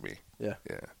frustrates me. Yeah.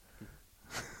 Yeah.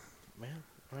 Man.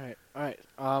 All right.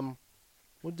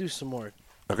 We'll do some more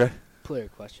Okay. player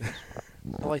questions.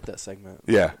 I like that segment.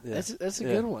 Yeah. That's a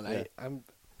good one. Yeah.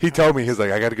 He told me, he's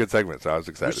like, I got a good segment, so I was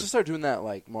We excited. should start doing that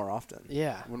like more often.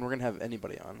 Yeah. When we're gonna have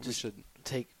anybody on, we should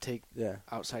take yeah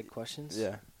outside questions.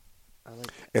 yeah. I like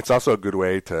that. It's also a good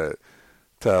way to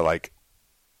like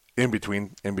in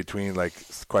between like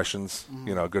questions,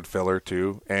 a good filler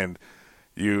too. And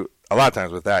a lot of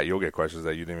times with that, you'll get questions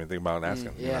that you didn't even think about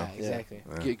asking. Yeah, exactly.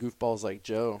 Yeah. Get goofballs like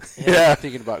Joe. Yeah.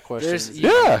 Thinking about questions. You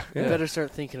Yeah. better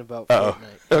start thinking about Uh-oh.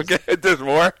 Fortnite. Okay, there's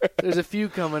more. There's a few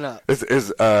coming up.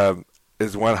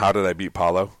 Is one, how did I beat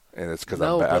Paulo? And it's because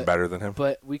I'm better than him.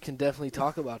 But we can definitely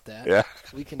talk about that. Yeah.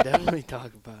 We can definitely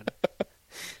talk about it.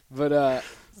 But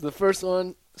the first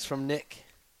one is from Nick.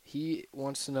 He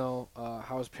wants to know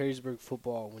how was Perrysburg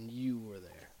football when you were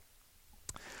there?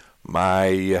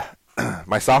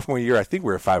 My sophomore year, I think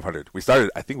we were 500.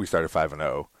 I think we started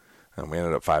 5-0, and we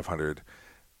ended up 500.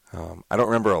 I don't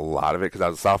remember a lot of it because I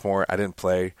was a sophomore. I didn't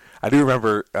play. I do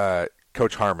remember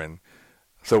Coach Harmon.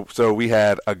 So we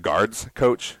had a guards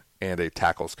coach and a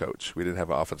tackles coach. We didn't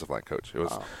have an offensive line coach. It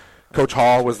was Coach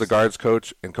Hall was the guards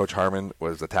coach, and Coach Harmon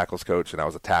was the tackles coach, and I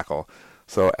was a tackle.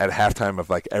 So at halftime of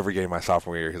like every game my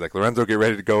sophomore year, he's like, Lorenzo, get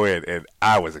ready to go in. And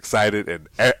I was excited, and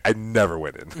I never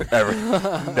went in. Ever.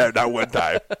 Not one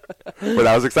time. But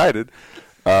I was excited.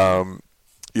 I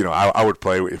would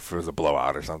play if it was a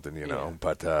blowout or something, Yeah.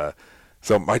 But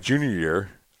so my junior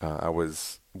year,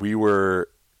 we were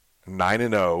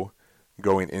 9-0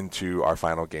 going into our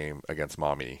final game against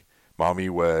Maumee. Maumee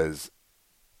was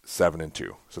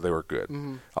 7-2, so they were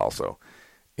good also.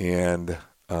 And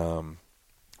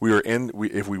we were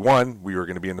if we won, we were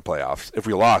going to be in the playoffs. If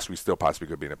we lost, we still possibly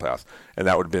could be in the playoffs. And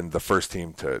that would have been the first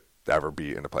team to ever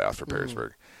be in the playoffs for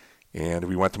Perrysburg. And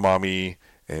we went to Maumee,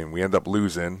 and we ended up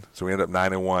losing. So we ended up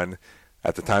 9-1.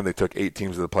 At the time, they took 8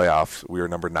 teams to the playoffs. We were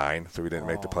number 9, so we didn't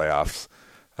make the playoffs.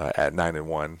 At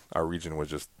 9-1, our region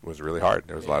was really hard.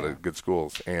 There was a lot of good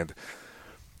schools. And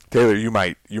Taylor, you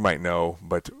might know,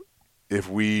 but if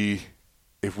we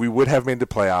would have made the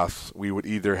playoffs, we would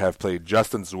either have played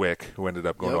Justin Zwick, who ended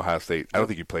up going to Ohio State. I don't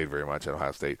think he played very much at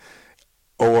Ohio State,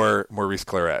 or Maurice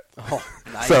Claret. Oh,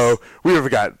 nice. So we would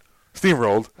have got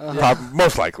steamrolled,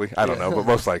 most likely. I don't know, but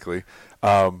most likely.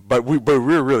 But we were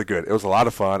really good. It was a lot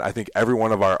of fun. I think every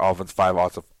one of our five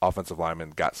offensive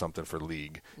linemen got something for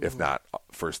league, if not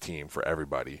first team for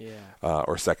everybody,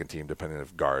 or second team, depending on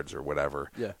guards or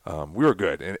whatever. Yeah. We were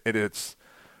good, and it's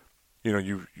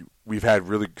we've had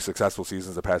really successful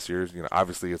seasons the past years.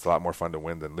 Obviously it's a lot more fun to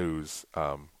win than lose.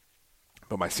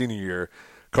 But my senior year,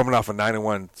 coming off a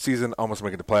 9-1 season, almost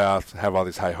making the playoffs, have all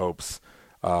these high hopes,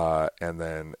 and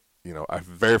then our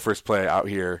very first play out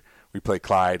here, we play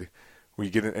Clyde. We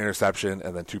get an interception,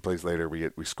 and then 2 plays later, we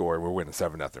score, and we're winning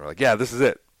 7-0. We're like, yeah, this is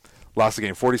it. Lost the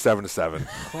game 47-7.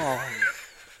 Oh,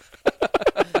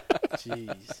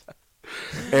 jeez.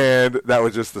 And that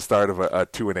was just the start of a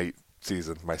 2-8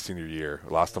 season, my senior year.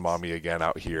 Lost to Maumee again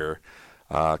out here.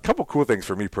 A couple cool things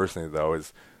for me personally, though,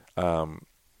 is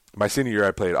my senior year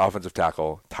I played offensive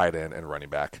tackle, tight end, and running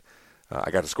back.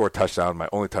 I got to score a touchdown, my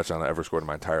only touchdown I ever scored in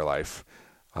my entire life.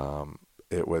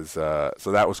 It was so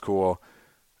that was cool.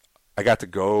 I got to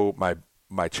go.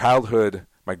 My childhood,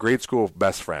 my grade school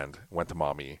best friend went to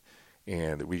Maumee,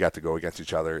 and we got to go against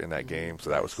each other in that game. So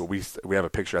that was cool. We have a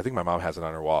picture. I think my mom has it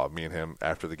on her wall of me and him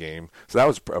after the game. So that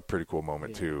was a pretty cool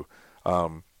moment too.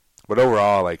 But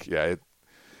overall, it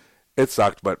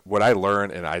sucked. But what I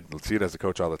learned, and I see it as a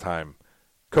coach all the time,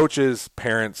 coaches,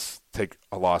 parents take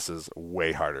losses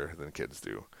way harder than kids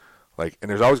do. And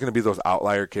there's always going to be those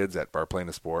outlier kids that are playing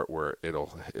a sport where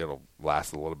it'll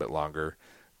last a little bit longer.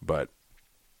 But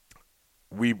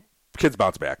kids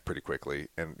bounce back pretty quickly,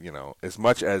 and as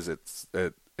much as it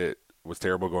was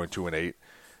terrible going 2-8, me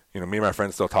and my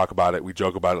friends still talk about it. We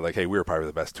joke about it like, hey, we were probably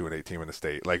the best 2-8 team in the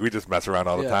state. We just mess around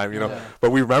all the time, But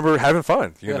we remember having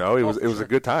fun. It was a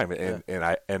good time,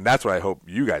 and that's what I hope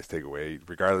you guys take away,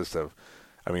 regardless of.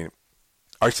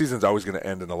 Our season's always going to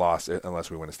end in a loss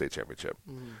unless we win a state championship.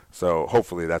 So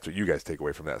hopefully that's what you guys take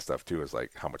away from that stuff too, is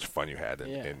how much fun you had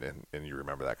and you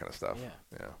remember that kind of stuff.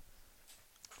 Yeah.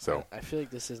 So I feel like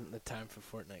this isn't the time for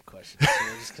Fortnite questions.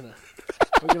 So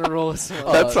we're gonna roll with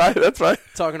some. That's fine.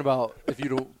 Talking about if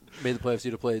you'd have made the playoffs,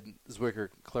 you'd have played Zwick or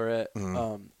Claret.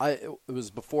 It was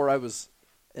before I was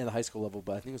in the high school level,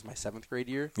 but I think it was my 7th grade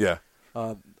year. Yeah.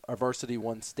 Our varsity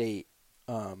won state,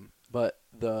 but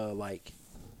the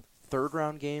 3rd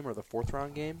round game or the 4th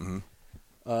round game,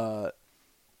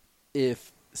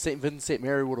 if St. Vincent St.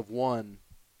 Mary would have won,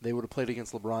 they would have played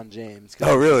against LeBron James.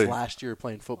 Oh, really? Last year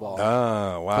playing football.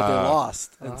 Oh, wow. But they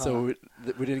lost, and so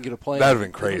we didn't get a play. That would have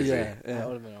been crazy. Yeah. That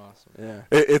would have been awesome. Yeah.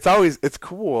 It's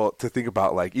cool to think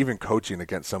about, like, even coaching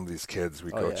against some of these kids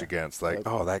we coach yeah. against, like,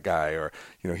 that guy, or,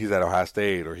 he's at Ohio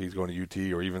State, or he's going to UT,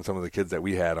 or even some of the kids that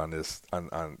we had on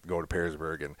go to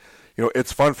Perrysburg. And,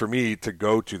 it's fun for me to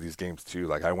go to these games too.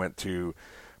 Like,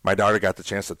 my daughter got the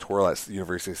chance to twirl at the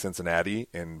University of Cincinnati,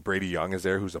 and Brady Young is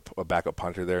there, who's a backup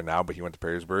punter there now, but he went to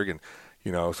Perrysburg, and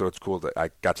so it's cool that I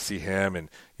got to see him and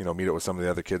meet up with some of the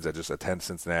other kids that just attend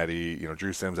Cincinnati.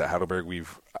 Drew Sims at Heidelberg.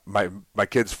 My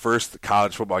kid's first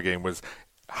college football game was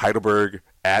Heidelberg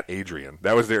at Adrian.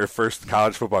 That was their first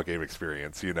college football game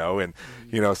experience. And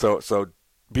so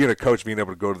being a coach, being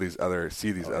able to go to these other,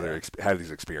 see these have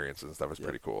these experiences and stuff is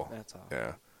pretty cool. That's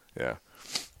awesome. Yeah.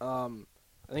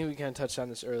 I think we kind of touched on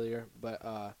this earlier,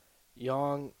 but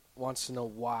Young wants to know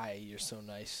why you're so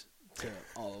nice to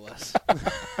all of us.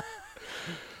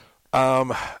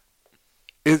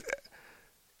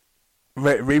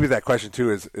 Maybe that question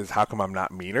too is how come I'm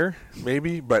not meaner?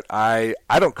 Maybe, but I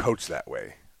don't coach that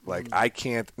way. Like I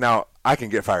can't. Now I can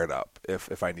get fired up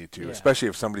if I need to, especially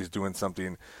if somebody's doing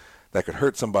something that could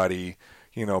hurt somebody.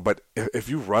 But if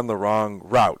you run the wrong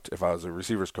route, if I was a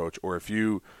receivers coach, or if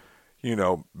you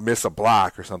miss a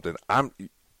block or something,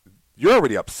 you're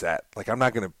already upset. Like, I'm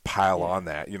not going to pile on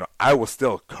that. I will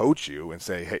still coach you and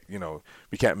say, hey,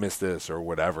 we can't miss this or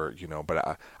whatever,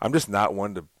 but I'm just not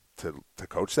one to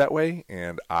coach that way.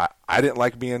 And I didn't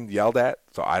like being yelled at,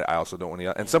 so I also don't want to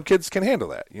yell. And some kids can handle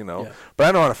that, But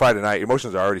I know on a Friday night,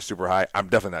 emotions are already super high. I'm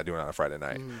definitely not doing it on a Friday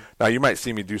night. Now, you might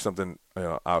see me do something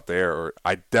out there, or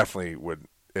I definitely would,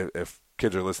 if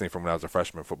kids are listening from when I was a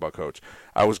freshman football coach,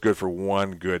 I was good for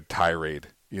one good tirade,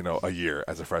 a year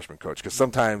as a freshman coach. Because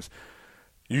sometimes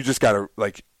you just got to,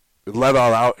 like, let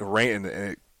all out and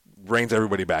it reins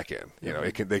everybody back in.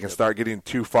 They can start getting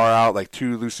too far out, like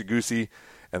too loosey-goosey,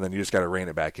 and then you just got to rein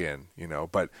it back in,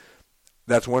 But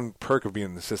that's one perk of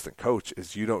being an assistant coach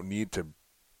is you don't need to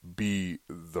be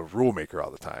the rule maker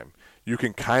all the time. You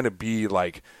can kind of be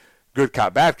like good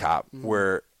cop, bad cop,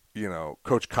 where –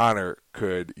 Coach Connor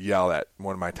could yell at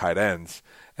one of my tight ends,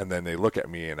 and then they look at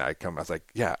me, and I was like,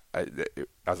 yeah. I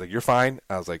was like, you're fine.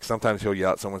 I was like, sometimes he'll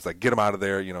yell at someone, like, get him out of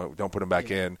there, don't put him back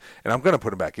in. And I'm going to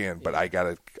put him back in, but I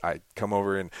come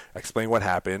over and explain what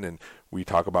happened, and we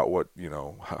talk about what,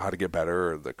 how to get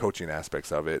better, or the coaching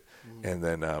aspects of it, and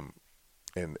then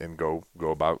and go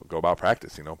about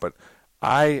practice, But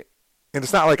and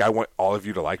it's not like I want all of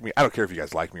you to like me. I don't care if you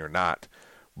guys like me or not,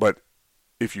 but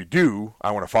if you do, I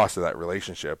want to foster that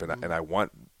relationship, and I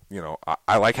want,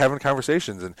 I like having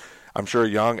conversations, and I'm sure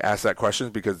Young asked that question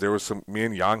because me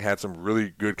and Young had some really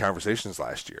good conversations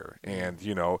last year, and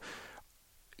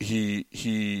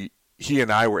he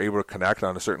and I were able to connect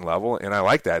on a certain level, and I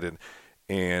like that,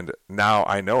 and now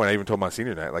I know, and I even told my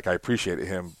senior night, like, I appreciate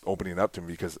him opening up to me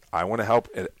because I want to help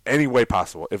in any way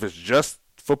possible. If it's just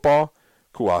football,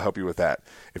 cool, I'll help you with that.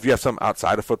 If you have something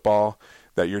outside of football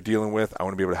that you're dealing with, I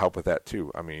want to be able to help with that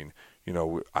too. I mean,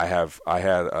 I had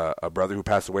a brother who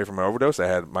passed away from an overdose. I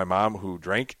had my mom who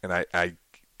drank, and I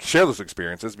share those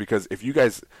experiences because if you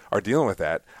guys are dealing with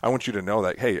that, I want you to know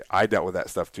that, hey, I dealt with that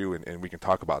stuff too, and we can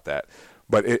talk about that.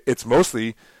 But it's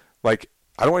mostly like,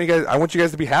 I want you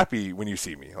guys to be happy when you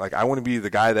see me. Like, I want to be the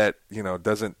guy that,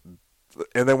 doesn't,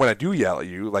 and then when I do yell at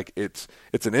you, like, it's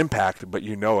an impact, but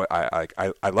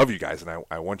I love you guys, and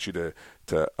I want you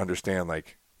to understand,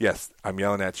 like, yes, I'm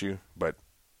yelling at you, but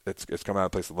it's coming out of a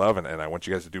place of love, and I want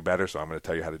you guys to do better, so I'm going to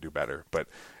tell you how to do better. But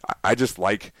I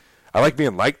like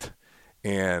being liked,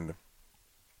 and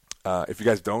if you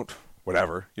guys don't,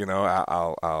 whatever,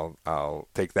 I'll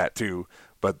take that too.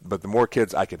 But the more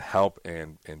kids I can help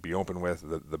and be open with,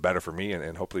 the better for me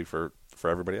and hopefully for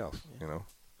everybody else.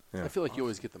 Yeah. I feel like you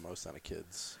always get the most out of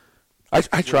kids.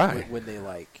 I try when they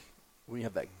when you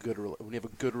have that when you have a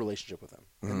good relationship with them,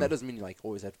 and that doesn't mean you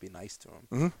always have to be nice to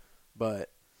them,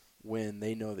 but when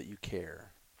they know that you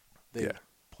care, they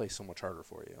play so much harder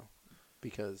for you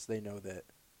because they know that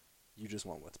you just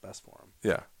want what's best for them.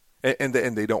 Yeah, and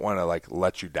they don't want to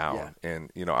let you down. Yeah.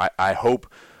 And I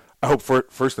hope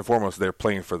first and foremost they're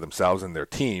playing for themselves and their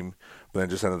team. But then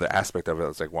just another aspect of it,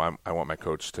 it's like, well, I want my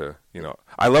coach to,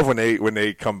 I love when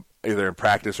they come either in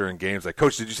practice or in games, like,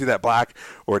 Coach, did you see that block?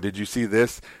 Or did you see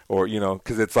this? Or,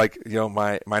 because it's like,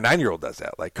 my 9-year-old does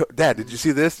that. Like, Dad, did you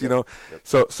see this? Yep.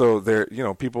 So they're,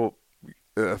 people,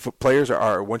 players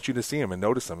want you to see them and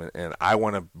notice them. And I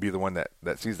want to be the one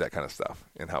that sees that kind of stuff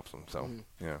and helps them. So,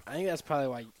 yeah. I think that's probably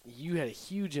why you had a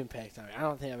huge impact on me. I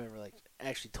don't think I've ever,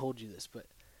 actually told you this, but,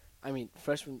 I mean,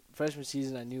 freshman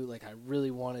season, I knew, I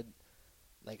really wanted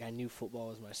like, I knew football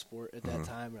was my sport at that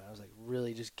time, and I was, like,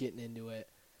 really just getting into it.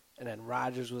 And then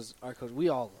Rogers was our coach. We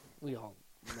all loved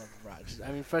Rogers.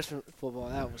 I mean, freshman football,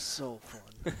 that was so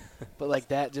fun. But, like,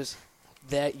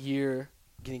 that year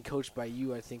getting coached by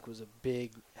you, I think, was a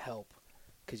big help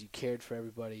because you cared for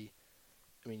everybody.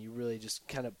 I mean, you really just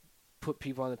kind of put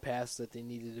people on the paths that they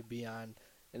needed to be on,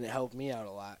 and it helped me out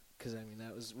a lot because, I mean,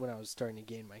 that was when I was starting to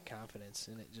gain my confidence,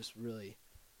 and it just really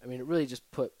 – I mean, it really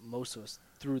just put most of us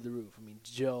through the roof. I mean,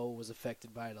 Joe was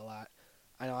affected by it a lot.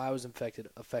 I know I was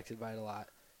affected by it a lot.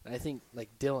 And I think, like,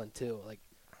 Dylan, too. Like,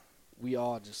 we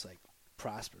all just, like,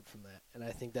 prospered from that. And I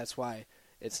think that's why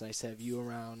it's nice to have you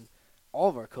around. All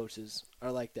of our coaches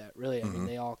are like that, really. I mean,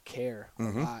 they all care a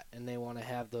lot, and they want to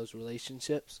have those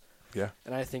relationships. Yeah.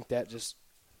 And I think that just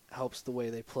helps the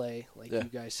way they play, like you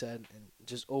guys said. And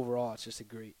just overall, it's just a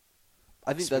great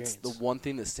experience. That's the one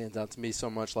thing that stands out to me so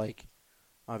much, like,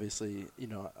 obviously, you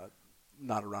know,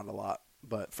 not around a lot,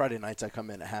 but Friday nights I come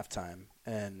in at halftime,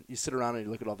 and you sit around and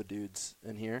you look at all the dudes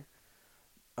in here.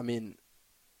 I mean,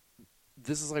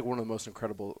 this is like one of the most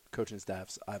incredible coaching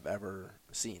staffs I've ever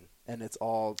seen, and it's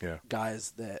all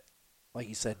guys that, like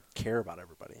you said, care about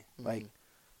everybody. Like,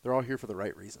 they're all here for the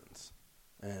right reasons,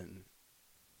 and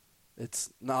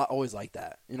it's not always like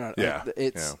that. You know,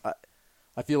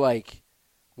 I feel like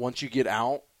once you get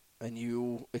out and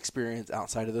you experience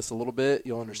outside of this a little bit,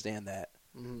 you'll understand that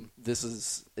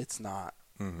it's not.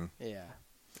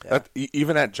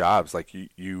 Even at jobs, like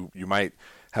you might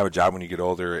have a job when you get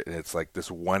older, and it's like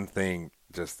this one thing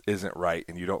just isn't right,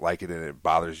 and you don't like it, and it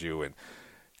bothers you, and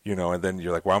you know, and then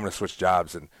you're like, well, I'm going to switch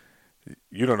jobs, and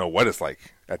you don't know what it's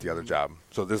like at the other job.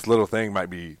 So this little thing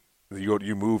might be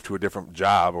you move to a different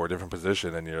job or a different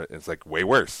position, and it's like way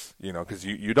worse, you know, because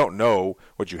you don't know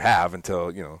what you have until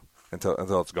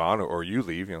it's gone or you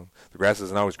leave. You know, the grass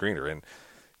isn't always greener, and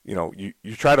you know,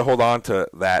 you try to hold on to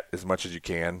that as much as you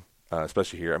can,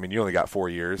 especially here. I mean, you only got 4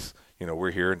 years. You know,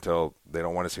 we're here until they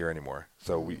don't want us here anymore.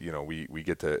 So we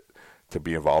get to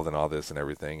be involved in all this and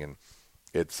everything, and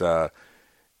it's a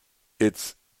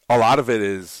lot of it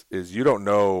is you don't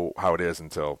know how it is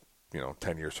until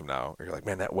 10 years from now. You're like,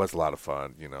 man, that was a lot of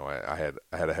fun. You know, I had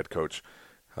a head coach,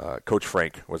 Coach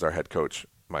Frank was our head coach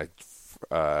my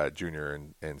junior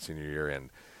and senior year, and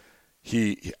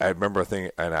I remember a thing,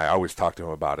 and I always talk to him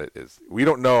about it, is we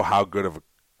don't know how good of a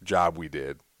job we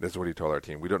did. This is what he told our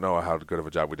team. We don't know how good of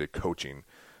a job we did coaching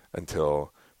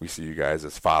until we see you guys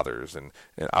as fathers and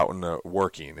out in the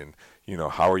working, and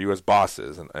how are you as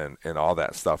bosses and all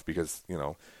that stuff, because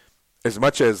as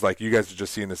much as like you guys are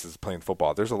just seeing this as playing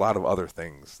football, there's a lot of other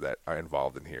things that are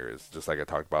involved in here. It's just like I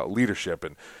talked about leadership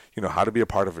and how to be a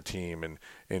part of a team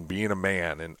and being a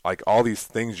man, and like all these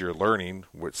things you're learning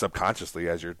subconsciously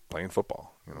as you're playing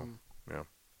football. Yeah.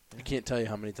 I can't tell you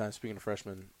how many times, speaking of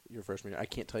your freshman year, I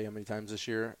can't tell you how many times this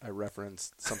year I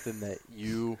referenced something that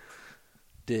you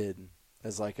did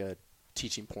as like a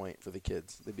teaching point for the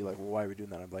kids. They'd be like, well, why are we doing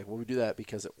that? I'm like, well, we do that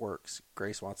because it works.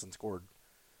 Grace Watson scored.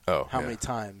 Oh, how many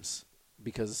times?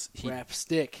 Because rap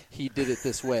stick. He did it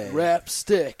this way. Rap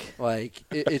stick. Like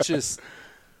it's just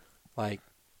like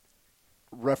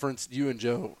referenced you and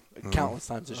Joe countless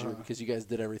times this year because you guys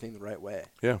did everything the right way.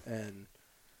 Yeah. And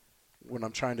when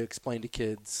I'm trying to explain to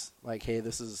kids, like, hey,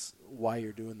 this is why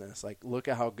you're doing this. Like, look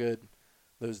at how good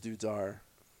those dudes are,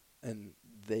 and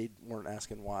they weren't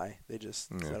asking why. They just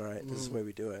said, all right, this is the way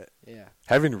we do it. Yeah.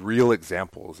 Having real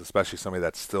examples, especially somebody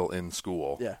that's still in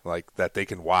school, like that they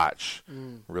can watch,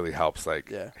 really helps,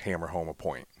 like, hammer home a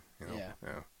point. Yeah.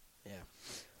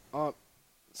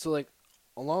 So, like,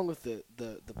 along with the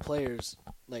players,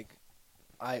 like,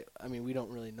 I mean, we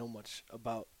don't really know much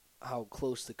about how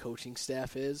close the coaching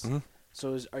staff is.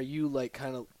 So are you, like,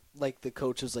 kind of like the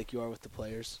coaches like you are with the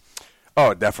players?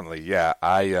 Oh, definitely, yeah.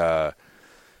 I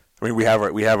mean, we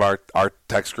have our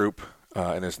text group,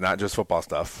 and it's not just football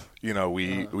stuff.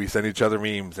 We send each other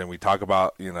memes, and we talk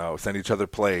about, send each other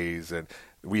plays, and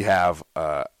we have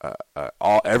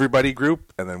everybody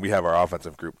group, and then we have our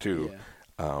offensive group too.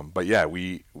 Yeah. But yeah,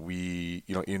 we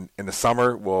in the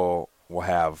summer we'll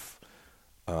have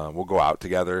we'll go out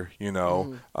together.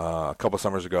 A couple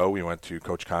summers ago we went to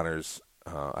Coach Connor's,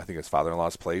 I think his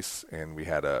father-in-law's place, and we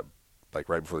had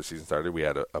right before the season started, we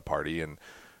had a party, and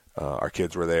our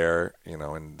kids were there,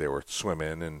 and they were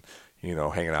swimming and,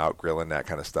 hanging out, grilling, that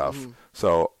kind of stuff.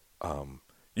 So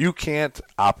you can't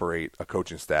operate a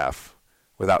coaching staff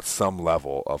without some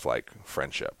level of, like,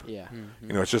 friendship. Yeah.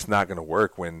 It's just not going to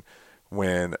work when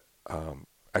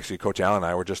actually Coach Allen and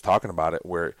I were just talking about it,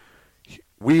 where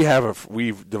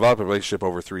we've developed a relationship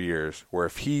over 3 years where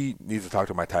if he needs to talk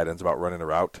to my tight ends about running a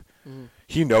route,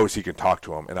 he knows he can talk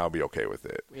to him, and I'll be okay with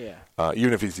it. Yeah.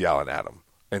 Even if he's yelling at him.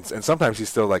 And sometimes he's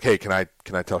still like, hey, can I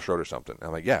tell Schroeder something? And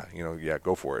I'm like, yeah,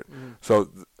 go for it. So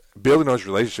building those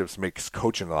relationships makes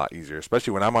coaching a lot easier,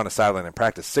 especially when I'm on the sideline in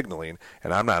practice signaling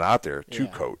and I'm not out there to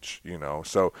coach,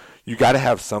 So you got to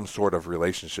have some sort of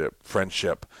relationship,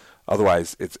 friendship.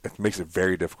 Otherwise, it makes it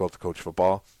very difficult to coach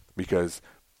football because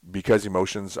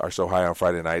emotions are so high on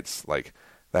Friday nights, like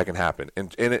that can happen.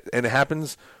 And it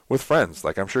happens with friends.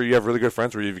 Like I'm sure you have really good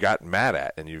friends where you've gotten mad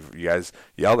at and you guys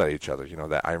yelled at each other.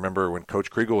 That I remember when Coach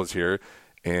Kriegel was here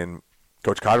and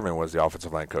Coach Cotterman was the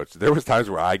offensive line coach. There was times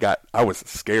where I was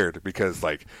scared because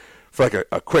like for like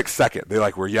a quick second they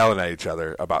like were yelling at each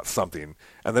other about something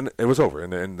and then it was over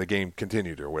and the game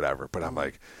continued or whatever. But I'm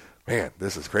like, man,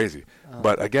 this is crazy.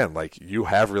 But again, like you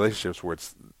have relationships where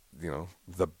it's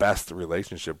the best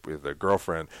relationship with a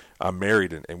girlfriend. I'm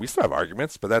married and we still have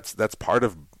arguments, but that's part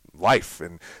of life.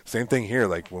 And same thing here.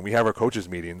 Like when we have our coaches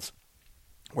meetings,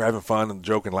 we're having fun and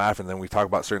joke and laugh, and then we talk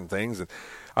about certain things. And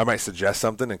I might suggest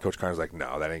something, and Coach Connor's like,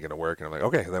 "No, that ain't gonna work." And I'm like,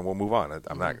 "Okay, then we'll move on."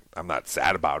 I'm not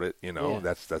sad about it.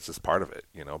 That's just part of it.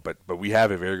 But we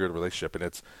have a very good relationship,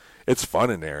 and it's fun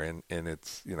in there. And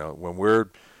it's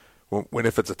when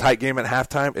if it's a tight game at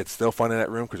halftime, it's still fun in that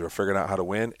room because we're figuring out how to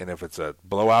win. And if it's a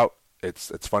blowout,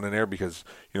 it's fun in there because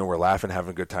we're laughing,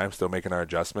 having a good time, still making our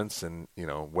adjustments, and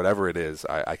whatever it is,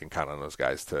 I can count on those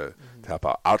guys to help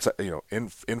out outside,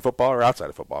 in football or outside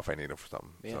of football if I need them for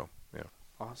something. Yeah. So yeah,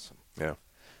 awesome. yeah.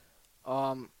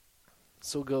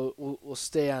 So we'll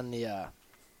stay on the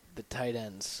tight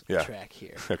ends track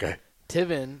here. Okay.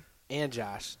 Tivin and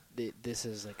Josh, this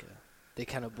is like they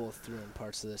kind of both threw in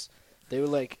parts of this. They would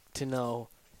like to know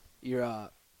your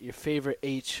favorite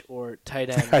H or tight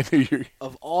end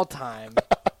of all time,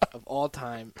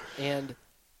 and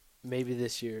maybe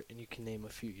this year, and you can name a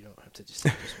few. You don't have to just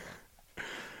say just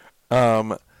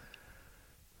one.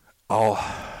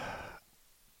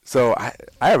 So I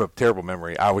have a terrible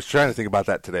memory. I was trying to think about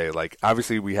that today. Like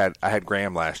obviously I had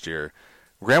Graham last year.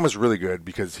 Graham was really good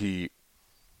because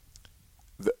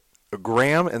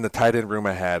Graham and the tight end room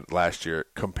I had last year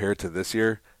compared to this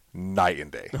year, night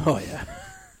and day. Oh yeah.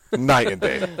 Night and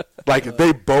day. Like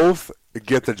they both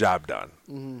get the job done.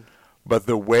 Mm-hmm. But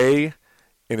the way,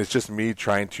 and it's just me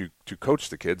trying to coach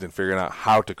the kids and figuring out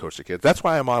how to coach the kids. That's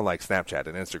why I'm on like Snapchat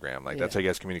and Instagram. Like that's how you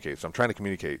guys communicate. So I'm trying to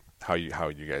communicate how you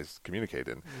guys communicate.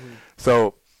 And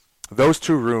so those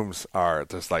two rooms are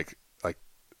just like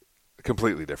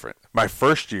completely different. My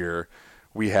first year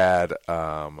we had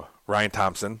Ryan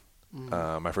Thompson.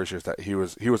 My first year he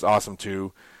was awesome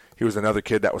too. He was another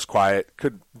kid that was quiet.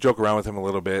 Could joke around with him a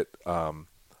little bit,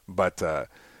 but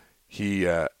he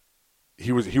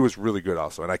was really good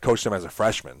also. And I coached him as a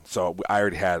freshman, so I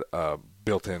already had a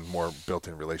built-in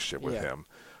relationship with him.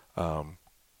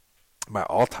 My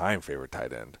all-time favorite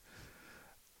tight end,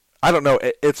 I don't know.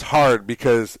 It's hard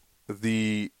because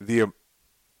the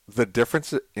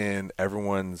difference in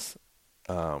everyone's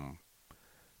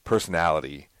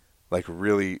personality like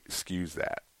really skews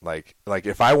that. Like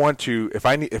if I want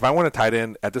a tight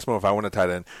end at this moment, if I want a tight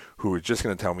end who is just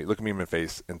going to look me in my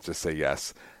face and just say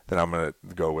yes, then I'm going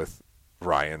to go with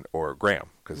Ryan or Graham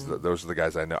because those are the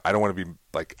guys I know. I don't want to be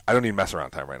like I don't need mess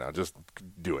around time right now. Just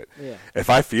do it. Yeah.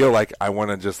 If I feel like I want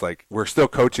to just like we're still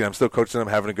coaching, I'm still coaching them,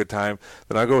 having a good time,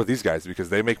 then I'll go with these guys because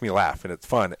they make me laugh and it's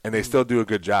fun and they still do a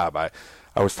good job. I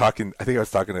was talking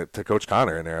to Coach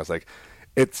Connor in there. I was like,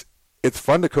 it's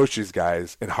fun to coach these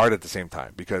guys and hard at the same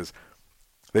time because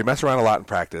they mess around a lot in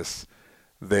practice.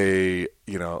 They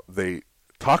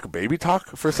talk baby talk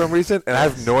for some reason, and I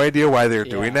have no idea why they're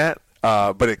doing that.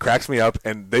 But it cracks me up,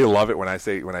 and they love it when I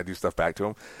do stuff back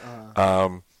to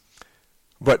them.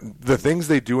 But the things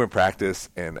they do in practice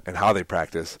and how they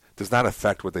practice does not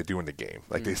affect what they do in the game.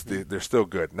 Like they're still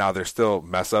good. Now there's still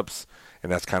mess ups,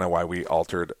 and that's kind of why we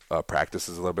altered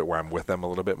practices a little bit, where I'm with them a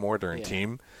little bit more during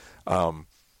team. So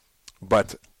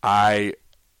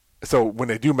when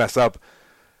they do mess up.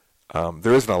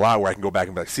 There isn't a lot where I can go back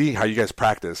and be like, see how you guys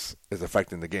practice is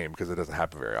affecting the game because it doesn't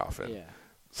happen very often. Yeah.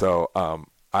 So I'm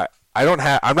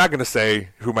not going to say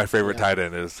who my favorite tight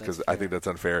end is because I think that's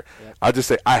unfair. Yep. I'll just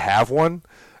say I have one,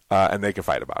 and they can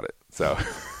fight about it. So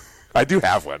I do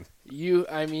have one.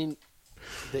 The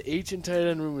H and tight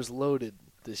end room is loaded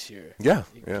this year. Yeah.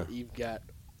 You've got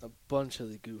a bunch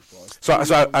of the goofballs. So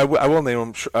I will name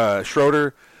them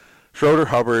Schroeder,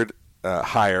 Hubbard,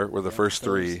 Hire were the first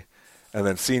three. And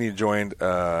then Sini joined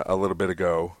a little bit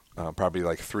ago, probably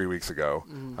like 3 weeks ago.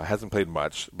 Hasn't played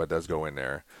much, but does go in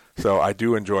there. So I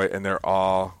do enjoy it, and they're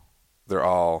all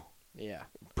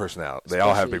personality. They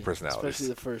all have big personalities. Especially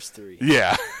the first three.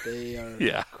 Yeah. They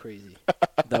are crazy.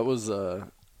 That was the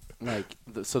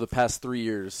past 3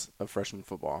 years of freshman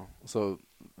football. So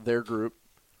their group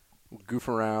goof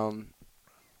around,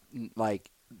 like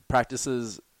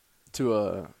practices to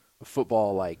a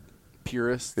football like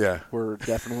purist. Yeah. Were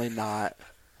definitely not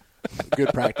good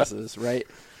practices, right?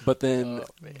 But then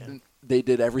they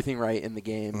did everything right in the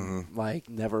game, like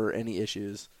never any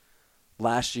issues.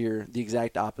 Last year, the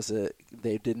exact opposite.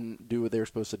 They didn't do what they were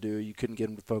supposed to do. You couldn't get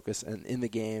them to focus, and in the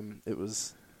game, it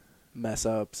was mess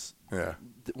ups. Yeah,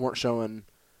 weren't showing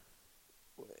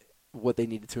what they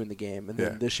needed to in the game. And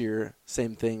then this year,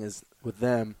 same thing as with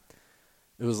them.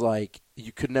 It was like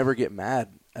you could never get mad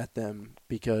at them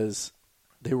because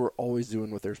they were always doing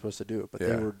what they were supposed to do, but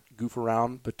they would goof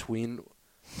around between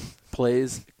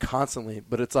plays constantly.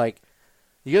 But it's like,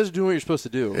 you guys are doing what you're supposed to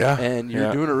do, and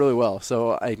you're doing it really well.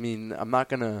 So, I mean, I'm not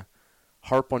going to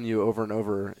harp on you over and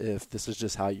over if this is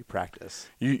just how you practice.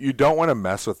 You don't want to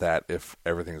mess with that if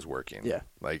everything's working. Yeah.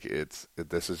 Like,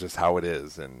 this is just how it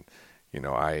is. And,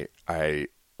 I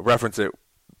reference it,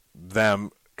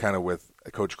 them kind of with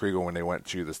Coach Kriegel when they went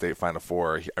to the state Final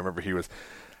Four. I remember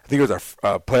I think it was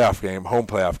our playoff game, home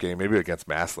playoff game, maybe against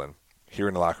Massillon, here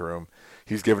in the locker room.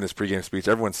 He's giving his pregame speech.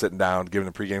 Everyone's sitting down, giving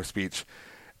a pregame speech.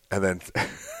 And then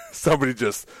somebody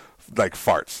just like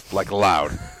farts, like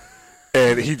loud.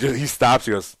 And he stops.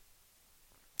 He goes,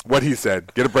 "What he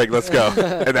said? Get a break. Let's go."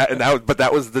 But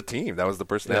that was the team. That was the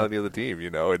personality of the team,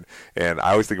 And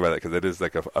I always think about it because it is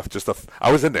like I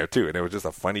was in there too, and it was just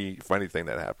a funny thing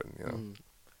that happened.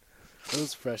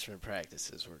 Those freshman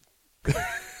practices were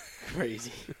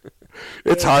crazy.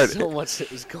 It's hard. So much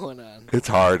that was going on. It's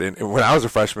hard. And when I was a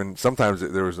freshman, sometimes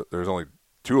there was only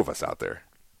 2 of us out there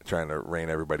trying to rein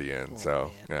everybody in. Man.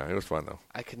 It was fun though.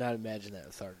 I could not imagine that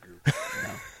with our group.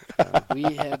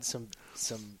 We had some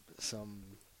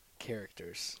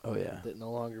characters. Oh yeah. That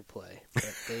no longer play,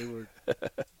 but they were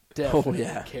definitely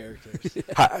characters.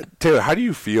 Taylor, how do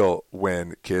you feel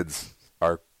when kids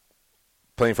are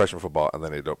playing freshman football and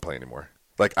then they don't play anymore?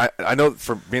 Like I know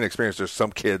from being experienced, there's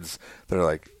some kids that are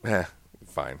like,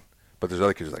 fine, but there's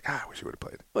other kids who are like, I wish you would have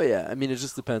played. Well, yeah. I mean, it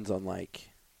just depends on like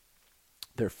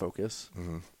their focus.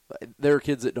 Mm-hmm. There are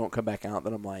kids that don't come back out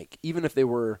that I'm like, even if they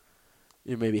were,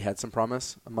 maybe had some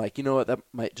promise, I'm like, you know what, that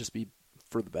might just be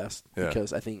for the best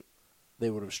because I think they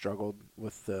would have struggled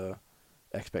with the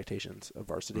expectations of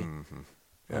varsity. Mm-hmm.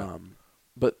 Yeah.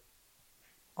 But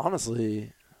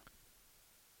honestly,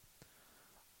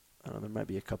 I don't know, there might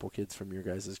be a couple kids from your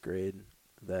guys' grade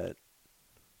that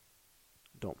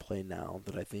don't play now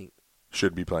that I think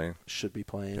should be playing.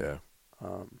 Yeah.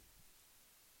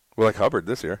 Well, like Hubbard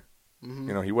this year.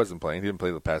 Mm-hmm. He wasn't playing. He didn't play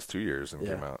the past 2 years and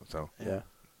came out. So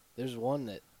there's one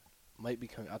that might be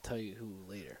coming. I'll tell you who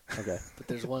later. Okay. But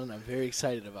there's one I'm very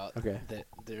excited about. Okay. That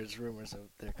there's rumors of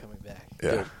they're coming back.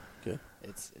 Yeah. Good.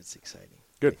 It's exciting.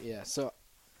 Good. Yeah. So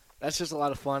that's just a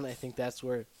lot of fun. I think that's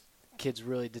where kids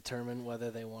really determine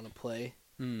whether they want to play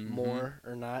more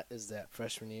or not. Is that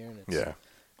freshman year, and it's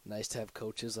nice to have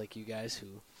coaches like you guys who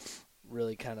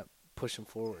really kind of push them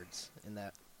forwards in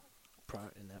that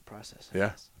process.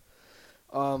 Yeah.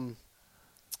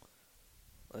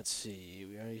 Let's see.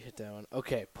 We already hit that one.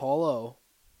 Okay, Paulo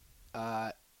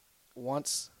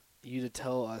wants you to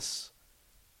tell us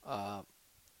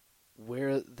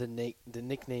where the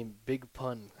nickname Big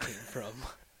Pun came from.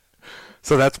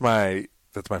 So that's my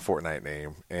Fortnite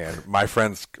name, and my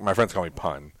friends call me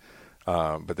Pun,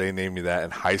 but they named me that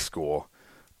in high school.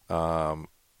 I'm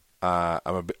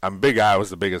a big guy. I was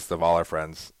the biggest of all our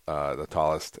friends, the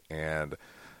tallest, and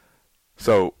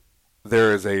so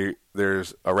there's a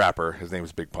rapper. His name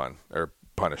is Big Pun or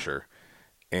Punisher,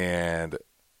 and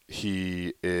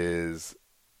he is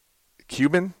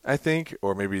Cuban, I think,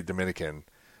 or maybe Dominican,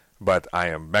 but I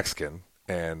am Mexican,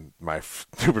 and my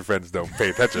stupid friends don't pay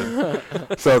attention,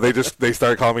 so they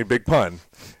started calling me Big Pun.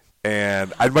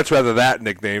 And I'd much rather that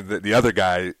nickname than the other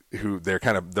guy who they're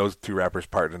kind of, those 2 rappers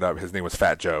partnered up. His name was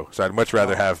Fat Joe. So I'd much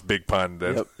rather have Big Pun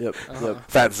than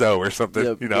Fat Zoe or something,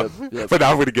 But now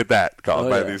I'm going to get that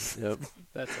called by these. Yep.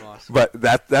 That's awesome. But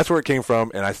that's where it came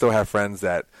from. And I still have friends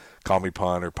that call me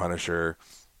Pun or Punisher.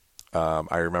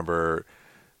 I remember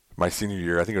my senior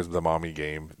year, I think it was the Mommy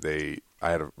game.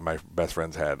 My best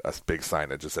friends had a big sign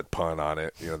that just said Pun on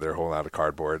it. They're holding out a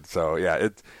cardboard. So yeah,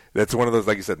 it's one of those,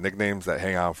 like you said, nicknames that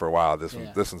hang on for a while. This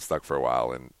one stuck for a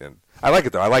while, and I like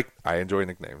it though. I enjoy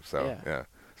nicknames. So yeah,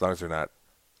 as long as they're not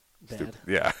bad. Stupid.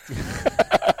 Yeah.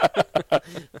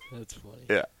 That's funny.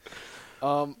 Yeah.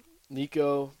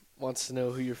 Nico wants to know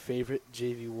who your favorite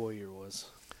JV Warrior was.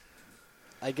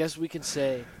 I guess we'll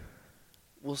say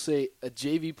a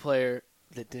JV player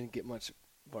that didn't get much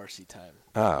varsity time.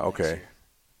 Okay.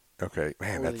 Okay.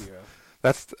 Man,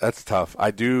 that's tough.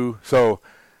 I do. So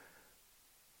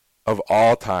of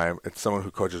all time, it's someone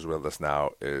who coaches with us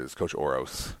now is Coach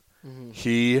Oros.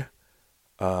 He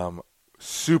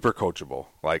super coachable.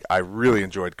 Like, I really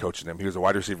enjoyed coaching him. He was a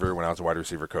wide receiver when I was a wide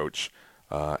receiver coach.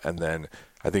 And then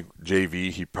I think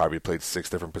JV, he probably played 6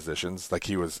 different positions. Like,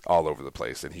 he was all over the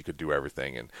place, and he could do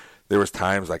everything. And there was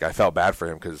times, like, I felt bad for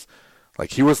him because,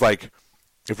 like, he was like,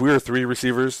 if we were 3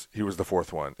 receivers, he was the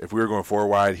 4th one. If we were going 4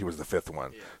 wide, he was the 5th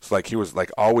one. Yeah. So, like, he was, like,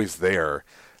 always there,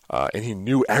 and he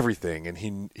knew everything. And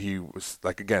he was,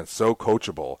 like, again, so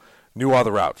coachable. Knew all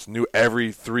the routes. Knew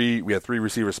every 3. We had 3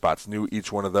 receiver spots. Knew each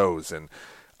one of those. And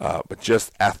but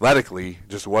just athletically,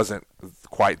 just wasn't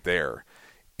quite there.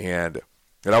 And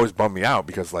it always bummed me out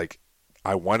because, like,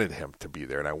 I wanted him to be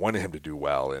there and I wanted him to do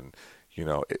well. And you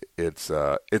know,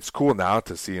 it's cool now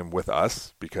to see him with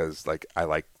us because, like, I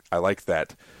like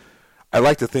that. I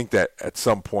like to think that at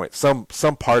some point, some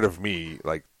part of me,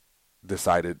 like,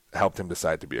 helped him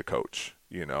decide to be a coach.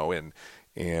 You know,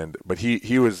 but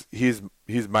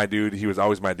he's my dude. He was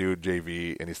always my dude,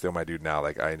 JV, and he's still my dude now.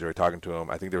 Like, I enjoy talking to him.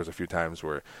 I think there was a few times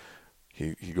where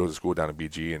he goes to school down in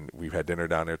BG, and we've had dinner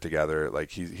down there together.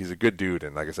 Like, he's a good dude,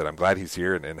 and like I said, I'm glad he's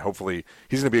here, and hopefully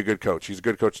he's going to be a good coach. He's a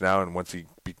good coach now, and once he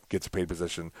gets a paid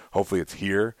position, hopefully it's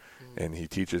here, and he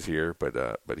teaches here.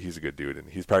 But he's a good dude, and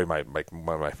he's probably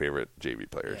one of my favorite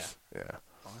JV players. Yeah.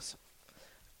 Awesome.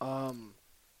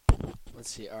 Let's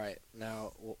see. All right,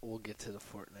 now we'll get to the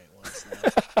Fortnite ones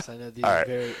now. So I know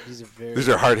these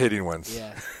are hard hitting ones.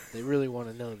 Yeah, they really want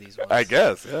to know these ones. I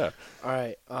guess. Yeah. All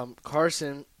right.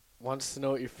 Carson wants to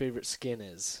know what your favorite skin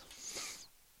is.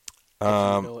 You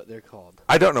know what they're called.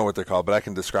 I don't know what they're called, but I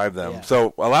can describe them. Yeah.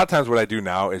 So a lot of times what I do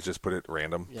now is just put it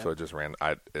random. Yeah. So it just random.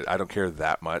 I don't care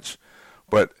that much,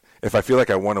 but if I feel like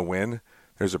I want to win,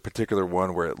 there's a particular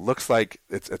one where it looks like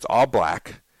it's all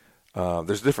black.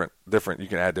 There's different. You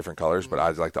can add different colors, but I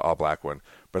like the all black one.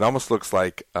 But it almost looks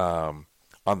like on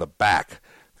the back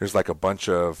there's like a bunch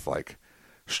of like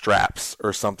straps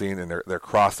or something, and they're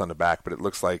crossed on the back. But it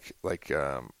looks like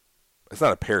it's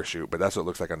not a parachute, but that's what it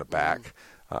looks like on the back.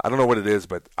 I don't know what it is,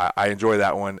 but I enjoy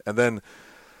that one. And then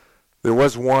there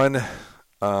was one,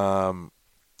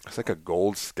 it's like a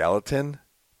gold skeleton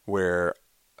where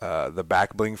the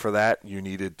back bling for that you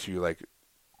needed to like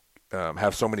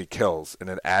have so many kills, and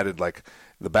it added like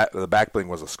the back bling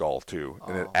was a skull too,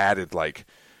 and it added like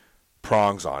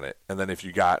prongs on it. And then if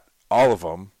you got all of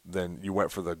them, then you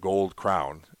went for the gold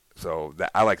crown. So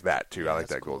I like that too. I like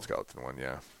that cool gold skeleton one.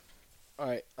 Yeah. All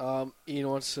right. Ian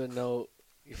wants to know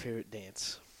your favorite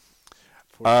dance.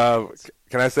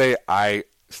 Can I say I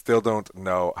still don't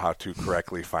know how to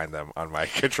correctly find them on my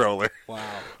controller. Wow.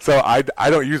 So I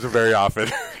don't use them very often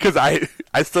because I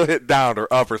still hit down or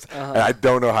up and I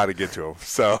don't know how to get to them.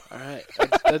 So all right,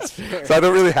 that's fair. So I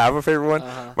don't really have a favorite one.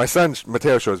 My son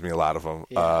Mateo shows me a lot of them,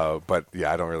 but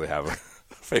yeah, I don't really have a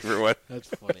favorite one. That's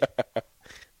funny.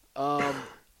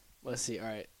 Let's see. All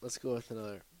right, let's go with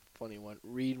another funny one.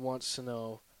 Reed wants to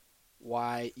know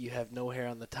why you have no hair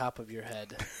on the top of your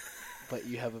head, but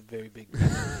you have a very big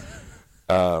beard.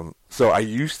 So I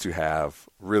used to have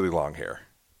really long hair,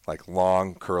 like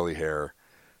long curly hair,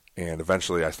 and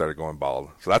eventually I started going bald.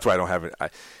 So that's why I don't have it.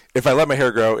 If I let my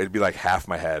hair grow, it'd be like half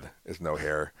my head is no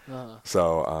hair.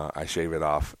 So I shave it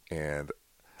off, and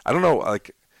I don't know.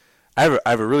 Like I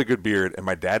have a really good beard, and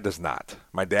my dad does not.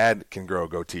 My dad can grow a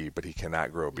goatee, but he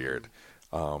cannot grow a beard.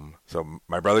 So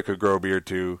my brother could grow a beard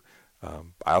too.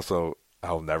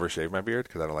 I'll never shave my beard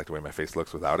because I don't like the way my face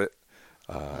looks without it.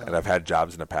 And I've had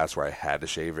jobs in the past where I had to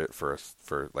shave it for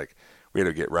like we had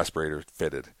to get respirators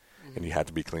fitted, and you had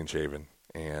to be clean shaven.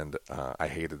 And I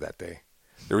hated that day.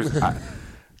 There was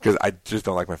because I just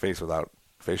don't like my face without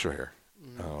facial hair.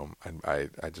 I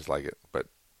just like it, but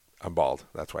I'm bald.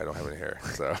 That's why I don't have any hair.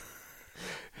 So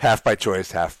half by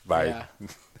choice, half not.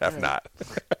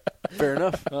 Fair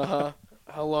enough.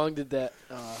 How long did that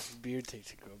beard take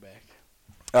to grow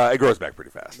back? It grows back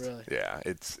pretty fast. Really? Yeah,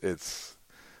 it's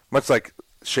much like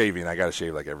shaving. I got to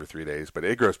shave like every 3 days, but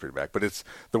it grows pretty back. But it's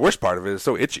the worst part of it is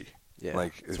so itchy. Yeah,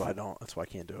 like that's why I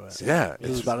can't do it. Yeah,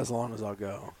 it's about as long as I'll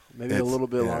go. Maybe a little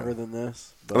bit longer than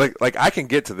this. But like I can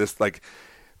get to this. Like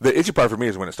the itchy part for me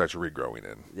is when it starts regrowing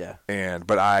in. Yeah.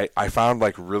 But I found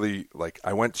like really like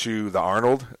I went to the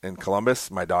Arnold in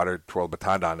Columbus. My daughter twirled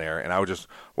baton down there, and I was just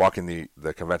walking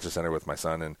the convention center with my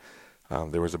son,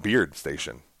 and there was a beard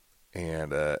station.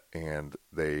 And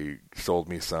they sold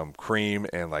me some cream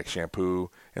and like shampoo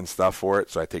and stuff for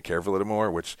it, so I take care of it a little more,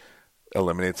 which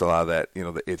eliminates a lot of that,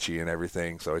 the itchy and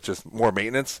everything. So it's just more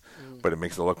maintenance, but it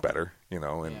makes it look better,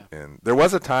 And there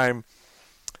was a time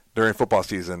during football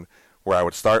season where I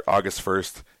would start August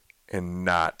 1st and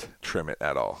not trim it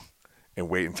at all. and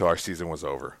wait until our season was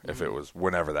over, if it was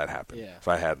whenever that happened. Yeah.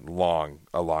 So I had a long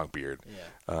beard.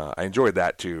 Yeah. I enjoyed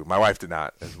that too. My wife did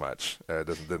not as much.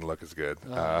 Didn't look as good.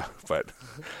 But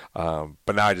now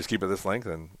I just keep it this length,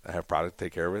 and I have product to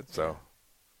take care of it. So,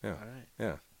 yeah. All right.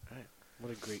 Yeah. All right.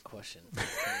 What a great question.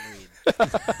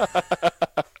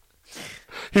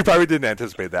 He probably didn't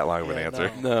anticipate that long of an answer.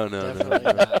 No.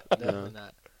 Definitely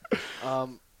not.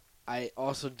 I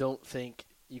also don't think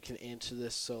you can answer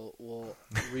this, so we'll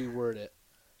reword it.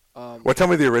 Well, tell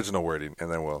me the original wording,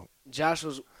 and then we'll. Josh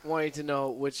was wanting to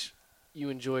know which you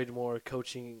enjoyed more,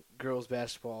 coaching girls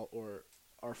basketball or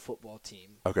our football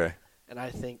team. Okay. And I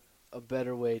think a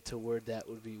better way to word that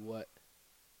would be what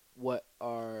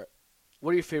are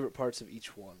your favorite parts of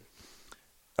each one?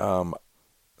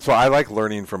 So I like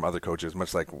learning from other coaches,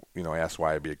 much like, I asked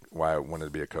why I wanted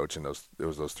to be a coach, and it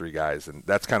was those three guys, and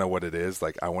that's kind of what it is.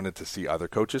 Like, I wanted to see other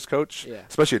coaches coach,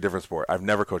 especially a different sport. I've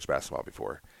never coached basketball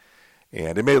before,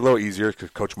 and it made it a little easier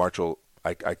because Coach Marshall,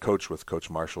 I coached with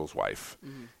Coach Marshall's wife,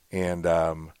 and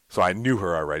so I knew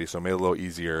her already, so it made it a little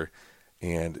easier,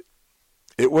 and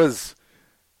it was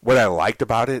what I liked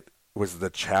about it was the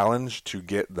challenge to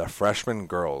get the freshman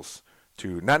girls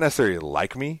to not necessarily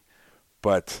like me,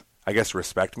 but I guess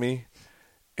respect me.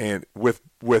 And with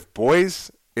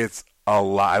boys, it's a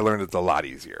lot. I learned it's a lot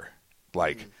easier.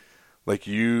 Like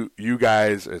you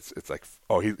guys, it's like,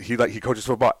 oh, he coaches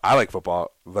football. I like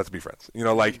football. Let's be friends.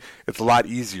 It's a lot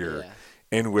easier. Yeah.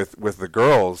 And with the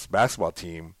girls basketball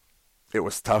team, it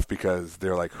was tough because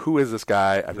they're like, who is this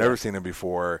guy? I've never seen him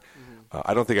before.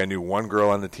 I don't think I knew one girl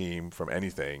on the team from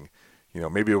anything.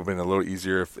 Maybe it would have been a little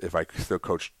easier if I still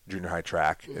coached junior high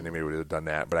track, and they maybe would have done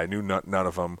that. But I knew none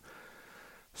of them.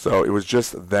 So it was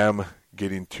just them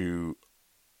letting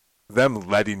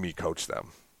me coach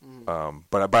them.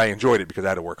 But I enjoyed it because I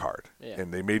had to work hard. Yeah.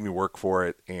 And they made me work for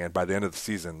it. And by the end of the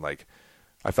season,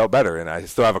 I felt better. And I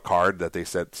still have a card that they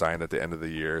signed at the end of the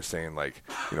year saying,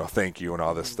 thank you and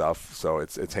all this stuff. So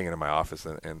it's hanging in my office.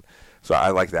 And so I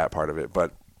like that part of it.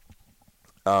 But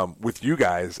with you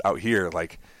guys out here,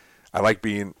 I like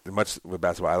being much with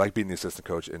basketball. I like being the assistant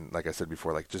coach, and like I said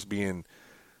before, just being.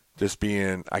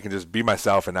 I can just be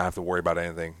myself and not have to worry about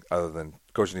anything other than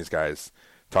coaching these guys,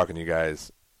 talking to you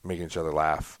guys, making each other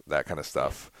laugh, that kind of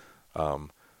stuff.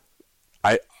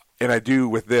 I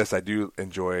do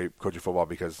enjoy coaching football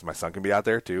because my son can be out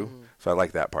there too. So I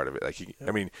like that part of it. He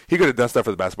could have done stuff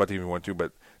for the basketball team if he wanted to,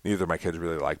 but neither of my kids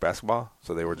really like basketball,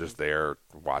 so they were just there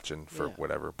watching for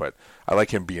whatever. But I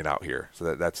like him being out here,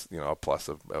 so that's a plus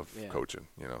of coaching.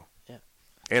 Yeah.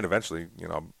 And eventually,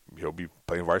 he'll be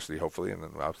playing varsity hopefully, and then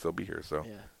I'll still be here. So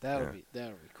that'll be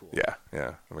cool. Yeah,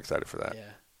 I'm excited for that. Yeah,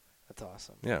 that's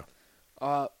awesome. Yeah.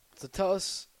 So tell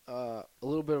us a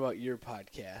little bit about your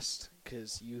podcast,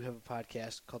 because you have a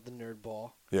podcast called The Nerd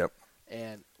Ball. Yep.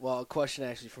 And, a question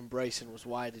actually from Bryson was,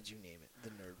 why did you name it The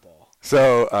Nerd Ball?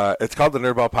 So it's called The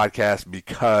Nerd Ball Podcast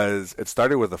because it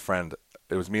started with a friend.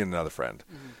 It was me and another friend.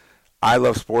 I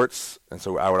love sports, and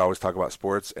so I would always talk about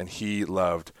sports, and he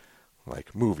loved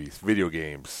movies, video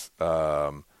games,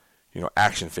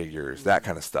 action figures, that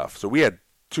kind of stuff. So we had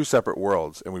two separate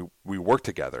worlds, and we worked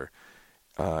together.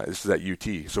 This is at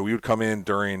UT. So we would come in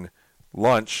during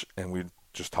lunch, and we'd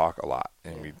just talk a lot,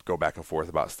 and we'd go back and forth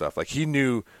about stuff. I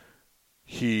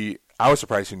was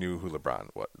surprised he knew who LeBron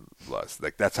was.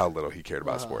 That's how little he cared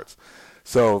about sports.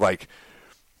 So,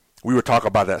 we would talk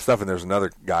about that stuff, and there's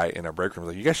another guy in our break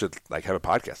room you guys should, have a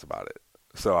podcast about it.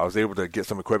 So I was able to get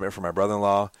some equipment from my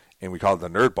brother-in-law, and we called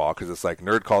it the Nerd Ball because it's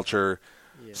nerd culture,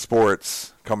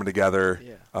 sports coming together.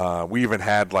 Yeah. We even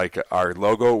had, our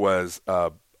logo was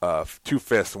two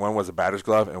fists. One was a batter's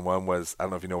glove, and one was, I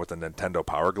don't know if you know what the Nintendo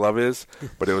Power Glove is,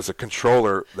 but it was a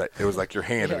controller it was your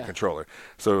hand and a controller.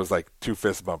 So it was two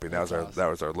fists bumping. That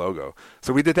was our logo.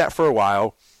 So we did that for a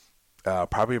while,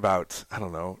 probably about, I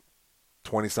don't know,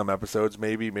 20 some episodes,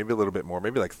 maybe a little bit more,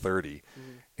 maybe 30.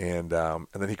 And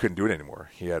then he couldn't do it anymore.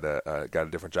 He had got a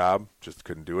different job, just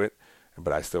couldn't do it.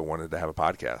 But I still wanted to have a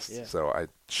podcast. Yeah. So I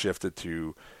shifted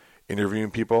to interviewing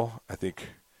people. I think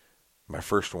my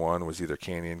first one was either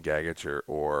Canyon Gagich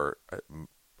or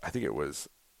I think it was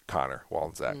Connor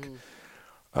Waldenczak.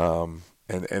 And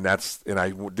I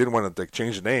didn't want to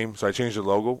change the name, so I changed the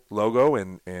logo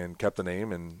and kept the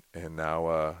name, and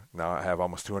now I have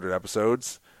almost 200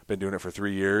 episodes. Been doing it for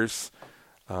 3 years.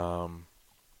 Awesome.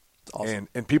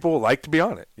 And people like to be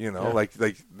on it, like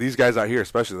these guys out here,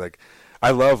 especially I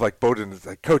love Bowden. It's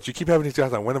Coach, you keep having these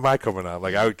guys on. When am I coming on?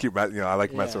 I would keep, I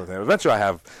like messing with him. Eventually, I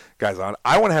have guys on.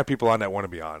 I want to have people on that want to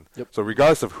be on. Yep. So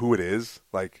regardless of who it is,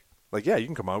 like, yeah, you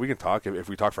can come on. We can talk. If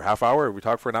we talk for half hour, or we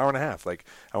talk for an hour and a half, like,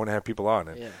 I want to have people on.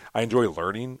 And I enjoy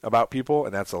learning about people,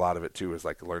 and that's a lot of it too, is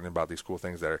like learning about these cool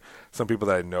things that are some people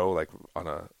that I know, like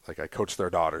I coach their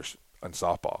daughters in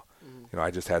softball. You know, I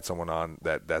just had someone on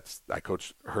I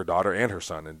coached her daughter and her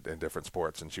son in different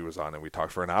sports, and she was on, and we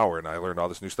talked for an hour, and I learned all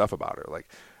this new stuff about her.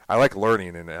 Like, I like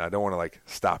learning, and I don't want to like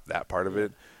stop that part of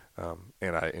it.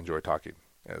 And I enjoy talking,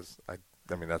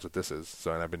 I mean, that's what this is.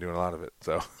 So, and I've been doing a lot of it.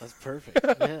 So that's perfect.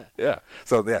 Yeah. Yeah.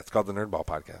 So yeah, it's called the Nerdball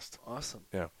Podcast. Awesome.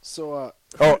 Yeah. So,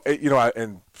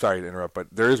 and sorry to interrupt, but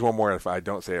there is one more. If I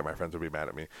don't say it, my friends will be mad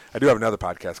at me. I do have another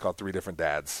podcast called Three Different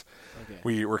Dads.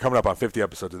 Okay. We're coming up on 50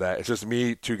 episodes of that. It's just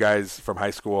me, two guys from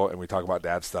high school, and we talk about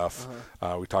dad stuff.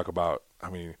 We talk about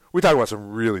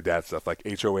some really dad stuff like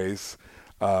HOAs.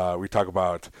 We talk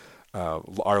about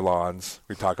our lawns.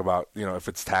 We talk about, if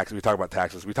it's taxes, we talk about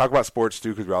taxes. We talk about sports too,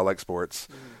 because we all like sports.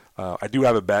 I do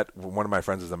have a bet. One of my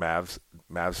friends is a Mavs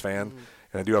fan,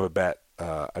 and I do have a bet.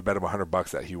 I bet him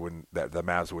 $100 that the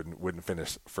Mavs wouldn't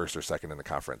finish first or second in the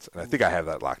conference, and I think I have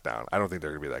that locked down. I don't think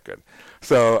they're gonna be that good.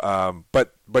 So,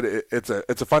 but it's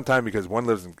a fun time because one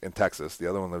lives in Texas, the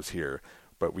other one lives here.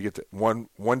 But we get to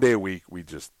one day a week. We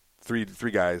just three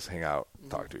guys hang out,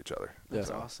 and talk to each other. That's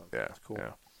awesome. Yeah, that's cool.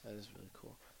 Yeah. That is really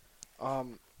cool.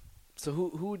 So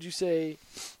who would you say,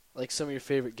 like, some of your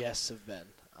favorite guests have been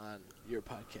on your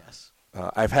podcast?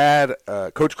 I've had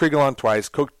Coach Kriegel on twice.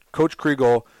 Coach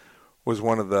Kriegel was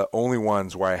one of the only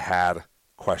ones where I had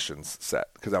questions set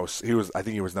because I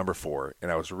think he was number 4,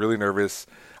 and I was really nervous.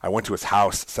 I went to his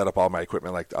house, set up all my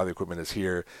equipment like all the equipment is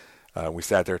here. We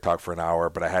sat there, talked for an hour,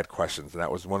 but I had questions, and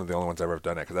that was one of the only ones I've ever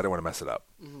done it because I didn't want to mess it up.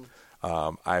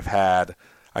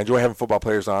 I enjoy having football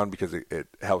players on because it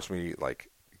helps me like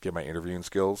get my interviewing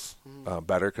skills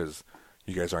better because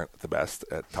you guys aren't the best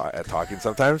at talking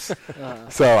sometimes.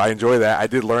 So I enjoy that. I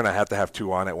did learn I have to have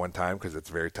 2 on at one time because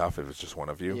it's very tough if it's just one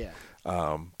of you.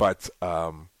 Yeah. But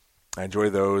I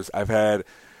enjoy those. I've had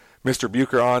Mr.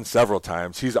 Bucher on several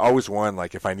times. He's always one,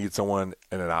 like, if I need someone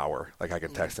in an hour, like I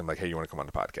can text him, like, hey, you want to come on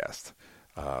the podcast?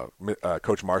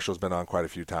 Coach Marshall's been on quite a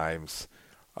few times.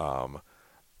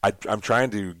 I'm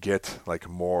trying to get like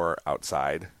more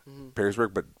outside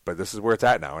Perrysburg, but this is where it's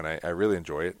at now, and I really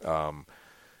enjoy it.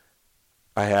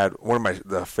 I had one of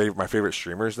my favorite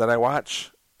streamers that I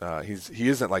watch. He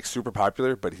isn't like super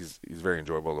popular, but he's very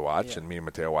enjoyable to watch, and me and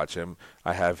Mateo watch him.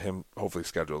 I have him hopefully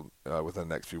scheduled within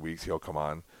the next few weeks. He'll come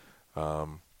on. But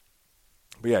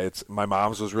yeah, my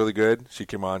mom's was really good. She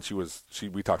came on.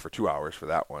 We talked for 2 hours for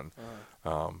that one.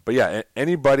 But yeah,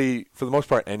 anybody, for the most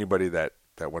part, anybody that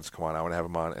wants to come on, I want to have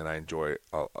them on, and I enjoy.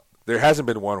 There hasn't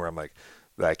been one where I'm like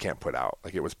that I can't put out,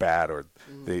 like it was bad or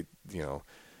they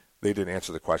didn't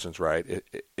answer the questions right.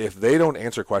 If they don't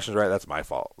answer questions right, that's my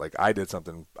fault. Like I did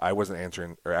something, I wasn't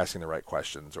answering or asking the right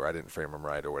questions, or I didn't frame them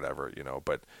right or whatever,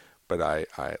 But I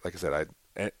like I said,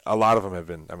 a lot of them have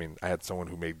been. I mean, I had someone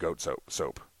who made goat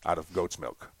soap out of goat's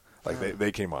milk. Like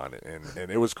they came on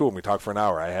and it was cool. And we talked for an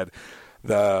hour. I had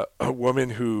the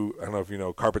woman who, I don't know if you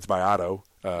know, Carpets by Otto.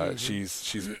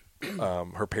 She's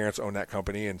her parents own that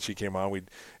company, and she came on. We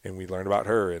learned about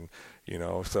her, and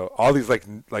so all these like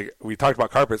we talked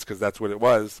about carpets because that's what it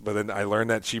was. But then I learned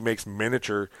that she makes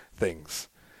miniature things,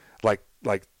 like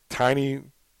tiny.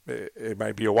 It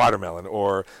might be a watermelon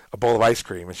or a bowl of ice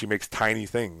cream, and she makes tiny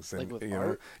things. And like with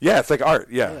art? Yeah, it's like art.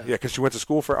 Yeah, because she went to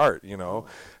school for art.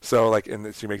 So like,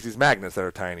 and she makes these magnets that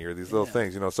are tiny or these little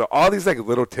things. So all these like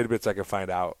little tidbits I can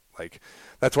find out. Like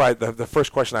that's why the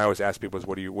first question I always ask people is,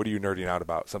 what are you nerding out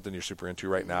about? Something you're super into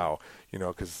right now.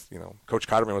 Because Coach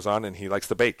Cotterman was on and he likes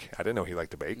to bake. I didn't know he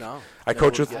liked to bake. No, I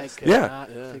coach with picture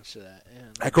that. Yeah,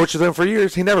 I coached with him for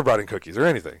years. He never brought in cookies or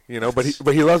anything,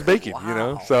 but he loves baking,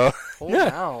 Wow. So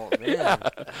Wow, man.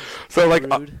 So like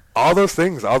all those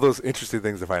things, all those interesting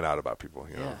things to find out about people,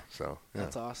 Yeah. So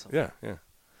That's awesome. Yeah.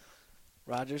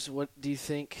 Rogers, what do you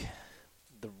think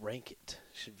the Rank It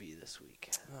should be this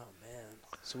week? Oh man.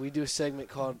 So we do a segment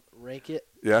called Rank It.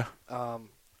 Yeah.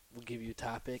 We'll give you a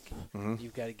topic.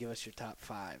 You've got to give us your top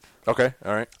 5. Okay.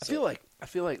 All right. I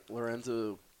feel like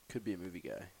Lorenzo could be a movie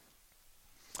guy.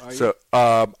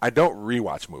 I don't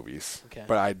rewatch movies, okay,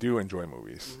 but I do enjoy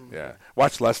movies. Yeah.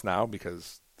 Watch less now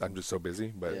because I'm just so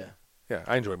busy, but yeah,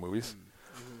 I enjoy movies.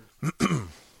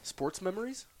 Sports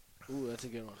memories? Ooh, that's a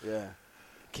good one. Yeah.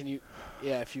 Can you?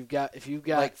 Yeah, if you've got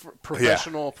like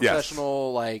professional, Yes.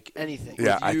 like anything.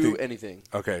 Yeah, I think anything.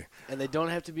 Okay. And they don't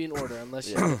have to be in order unless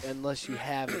you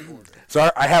have an order. So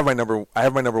I have my number 1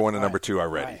 and number 2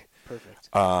 already. Right. Perfect.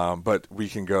 But we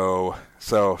can go.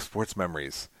 So sports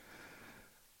memories.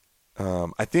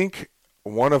 I think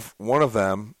one of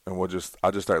them, and I'll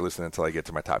just start listening until I get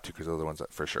to my top 2 because those are the ones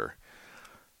that for sure.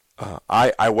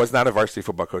 I was not a varsity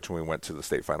football coach when we went to the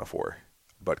state Final Four,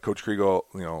 but Coach Kriegel,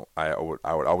 I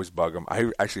would always bug him.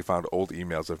 I actually found old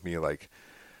emails of me like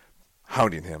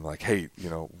hounding him, like, hey,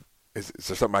 is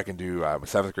there something I can do? I'm a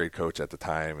 7th grade coach at the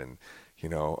time, and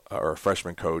or a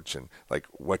freshman coach, and like,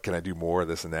 what can I do more,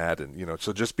 this and that, and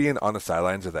so just being on the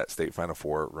sidelines of that state Final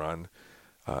Four run.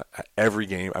 Every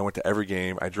game, I went to every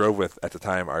game. I drove with, at the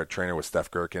time, our trainer was Steph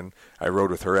Gherkin. I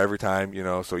rode with her every time,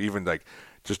 so even like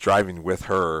just driving with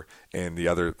her and the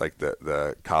other, like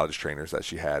the college trainers that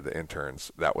she had, the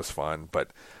interns, that was fun.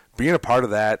 But being a part of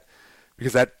that,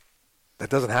 because that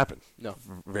doesn't happen. No.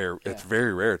 It's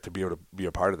very rare to be able to be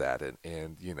a part of that,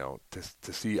 and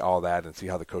to see all that and see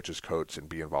how the coaches coach and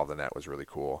be involved in that was really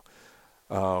cool.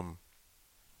 I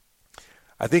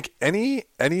think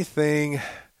anything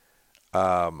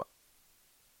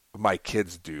my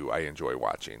kids do, I enjoy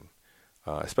watching,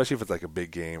 especially if it's like a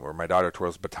big game, or my daughter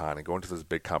twirls baton and going to those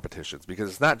big competitions, because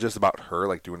it's not just about her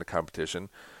like doing the competition.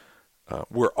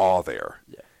 We're all there.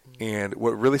 Yeah. And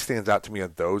what really stands out to me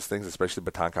of those things, especially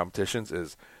baton competitions,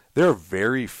 is there are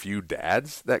very few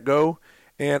dads that go.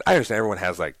 And I understand everyone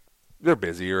has like, they're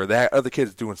busy, or that other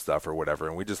kids doing stuff or whatever,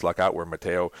 and we just luck out where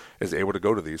Mateo is able to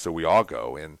go to these, so we all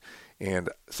go. And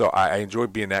so I enjoy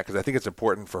being that, because I think it's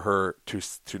important for her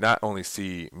to not only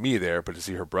see me there, but to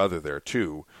see her brother there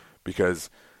too, because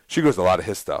she goes to a lot of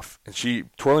his stuff. And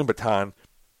twirling baton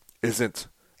isn't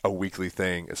a weekly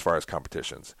thing as far as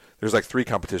competitions. There's like 3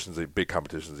 big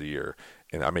competitions a year,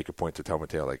 and I make a point to tell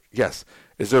Mateo, like, yes,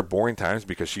 is there boring times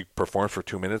because she performs for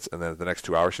 2 minutes and then the next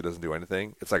 2 hours she doesn't do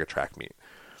anything? It's like a track meet.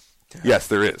 Yes,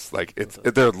 there is. Like,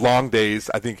 they're long days.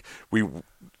 I think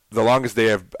the longest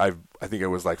day I think it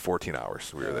was like 14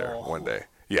 hours we were there one day.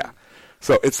 Yeah.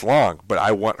 So it's long, but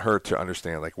I want her to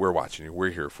understand, like, we're watching you,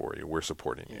 we're here for you, we're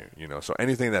supporting you, So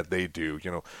anything that they do,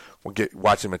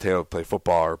 watching Mateo play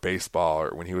football or baseball,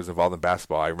 or when he was involved in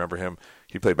basketball. I remember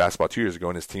he played basketball 2 years ago,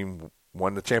 and his team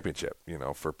won the championship,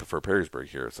 for Perrysburg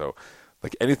here. So,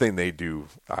 like, anything they do,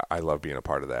 I love being a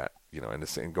part of that.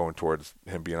 And going towards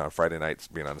him being on Friday nights,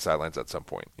 being on the sidelines at some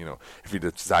point. If he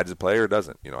decides to play or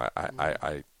doesn't.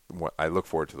 I look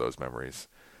forward to those memories.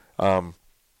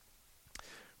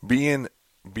 Being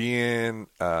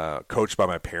coached by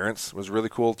my parents was really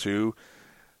cool too.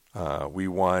 We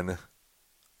won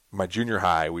my junior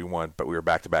high. We won, but we were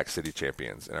back-to-back city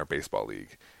champions in our baseball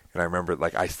league. And I remember,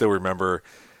 I still remember,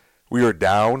 we were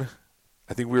down.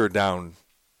 I think we were down,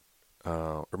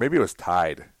 or maybe it was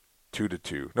tied.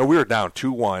 2-2. No, we were down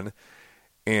 2-1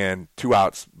 and 2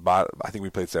 outs. I think we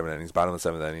played 7 innings. Bottom of the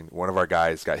 7th inning, one of our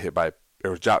guys got hit by, it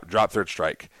was drop third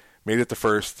strike. Made it to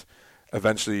first.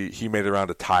 Eventually, he made it around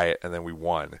to tie it, and then we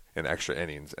won in extra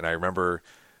innings. And I remember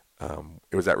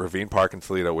it was at Ravine Park in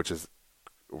Toledo, which is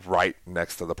right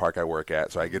next to the park I work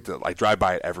at. So I drive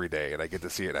by it every day, and I get to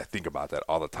see it. And I think about that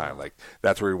all the time. Like,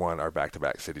 that's where we won our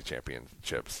back-to-back city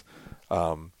championships.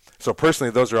 So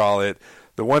personally, those are all it.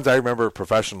 The ones I remember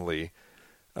professionally,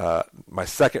 my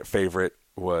second favorite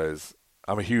was,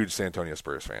 I'm a huge San Antonio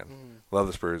Spurs fan. Love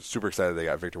the Spurs. Super excited they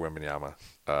got Victor Wembanyama.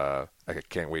 I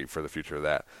can't wait for the future of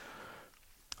that.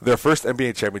 Their first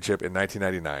NBA championship in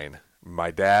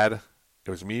 1999, it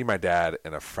was me, my dad,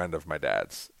 and a friend of my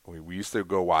dad's. We used to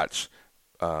go watch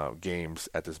games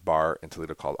at this bar in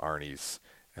Toledo called Arnie's.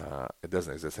 It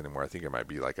doesn't exist anymore. I think it might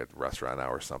be like a restaurant now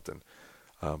or something.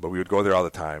 But we would go there all the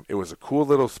time. It was a cool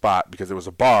little spot because it was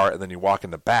a bar, and then you walk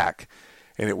in the back,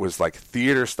 and it was like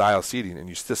theater-style seating, and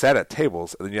you sat at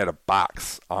tables, and then you had a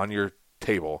box on your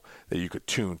table that you could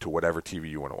tune to whatever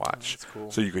TV you want to watch. That's cool.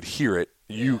 So you could hear it,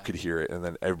 could hear it, and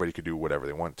then everybody could do whatever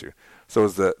they want to. So it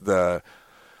was the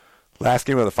last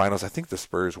game of the finals. I think the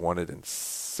Spurs won it in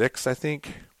 6, I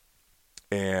think.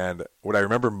 And what I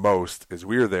remember most is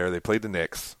we were there. They played the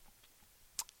Knicks,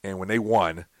 and when they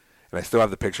won, and I still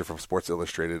have the picture from Sports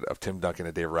Illustrated of Tim Duncan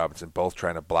and Dave Robinson both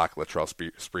trying to block Latrell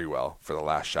Sprewell for the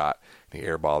last shot. And he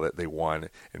airballed it. They won.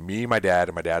 And me, my dad,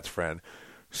 and my dad's friend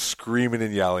screaming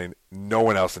and yelling. No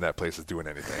one else in that place is doing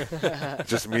anything.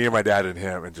 Just me and my dad and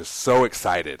him, and just so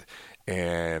excited.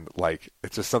 And, like,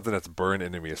 it's just something that's burned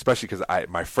into me, especially because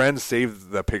my friend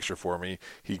saved the picture for me.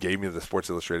 He gave me the Sports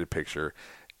Illustrated picture.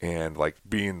 And, like,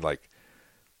 being, like,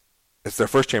 it's their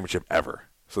first championship ever.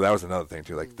 So that was another thing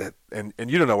too, like that, and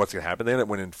you don't know what's gonna happen. They end up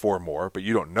winning 4 more, but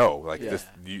you don't know. Like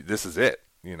this is it,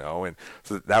 And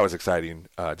so that was exciting,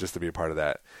 just to be a part of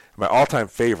that. My all-time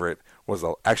favorite was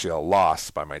actually a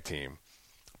loss by my team,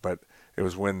 but it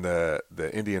was when the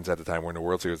Indians at the time were in the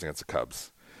World Series against the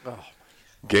Cubs. Oh.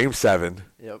 Game 7,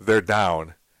 They're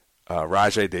down.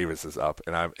 Rajai Davis is up,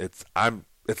 and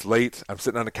it's late. I'm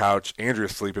sitting on the couch.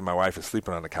 Andrea's sleeping. My wife is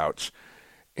sleeping on the couch,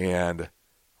 and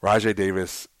Rajai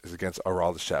Davis is against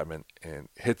Aroldis Chapman and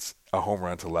hits a home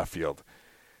run to left field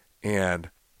and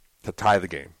to tie the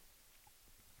game.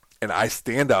 And I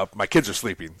stand up. My kids are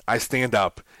sleeping. I stand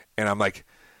up, and I'm like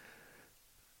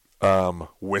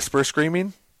whisper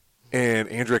screaming. And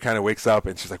Andrea kind of wakes up,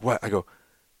 and she's like, what? I go,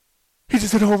 he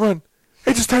just hit a home run.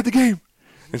 He just tied the game.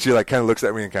 And she like kind of looks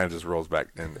at me and kind of just rolls back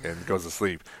and goes to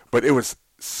sleep. But it was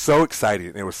so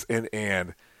exciting. It was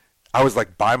and I was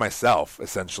like by myself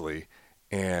essentially.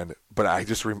 But I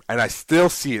just and I still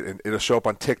see it, and it'll show up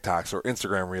on TikToks or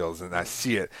Instagram Reels, and I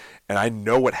see it, and I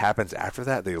know what happens after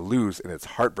that. They lose, and it's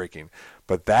heartbreaking.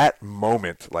 But that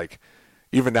moment, like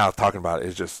even now talking about it,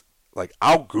 is just like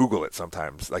I'll Google it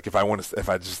sometimes. Like if I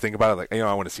just think about it, like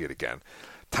I want to see it again.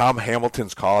 Tom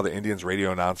Hamilton's call, the Indians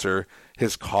radio announcer,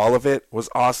 his call of it was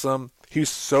awesome. He's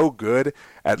so good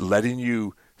at letting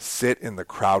you sit in the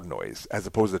crowd noise as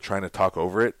opposed to trying to talk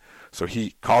over it. So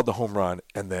he called the home run,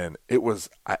 and then it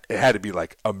had to be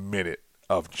like a minute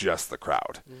of just the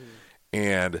crowd.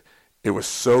 And it was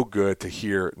so good to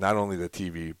hear not only the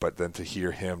TV, but then to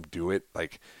hear him do it.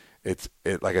 Like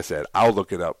like I said, I'll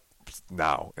look it up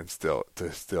now and still,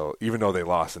 even though they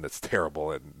lost and it's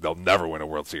terrible and they'll never win a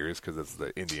World Series because it's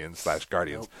the Indians /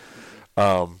 Guardians.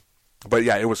 Nope. But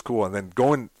yeah, it was cool. And then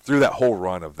going through that whole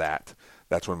run of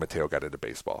that's when Mateo got into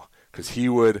baseball, because he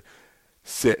would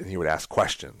sit and he would ask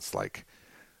questions like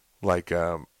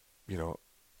I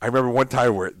remember one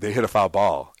time where they hit a foul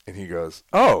ball and he goes,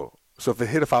 oh, so if they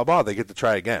hit a foul ball, they get to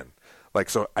try again. Like,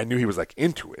 so I knew he was like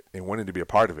into it and wanted to be a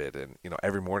part of it. And,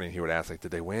 every morning he would ask, like,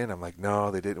 did they win? I'm like,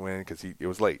 no, they didn't win because it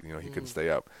was late. He couldn't stay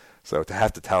up. So to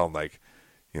have to tell him, like,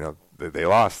 they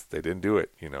lost, they didn't do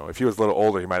it. If he was a little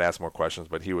older, he might ask more questions,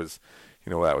 but he was,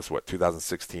 that was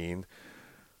 2016.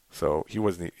 So he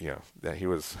wasn't, he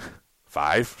was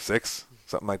 5, 6,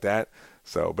 something like that.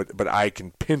 So, but I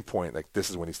can pinpoint, like, this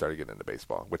is when he started getting into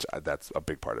baseball, which that's a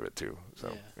big part of it too.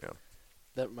 So, yeah.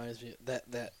 That reminds me of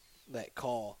that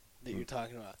call that you're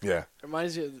talking about. Yeah. It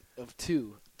reminds me of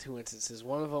two instances.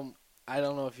 One of them, I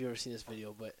don't know if you've ever seen this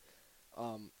video, but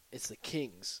it's the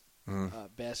Kings.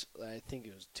 I think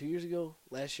it was 2 years ago,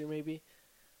 last year maybe.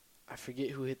 I forget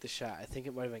who hit the shot. I think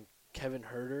it might have been Kevin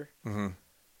Herter.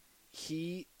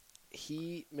 He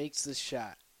makes this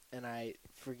shot, and I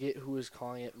forget who was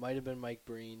calling it. Might have been Mike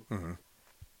Breen.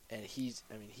 And he's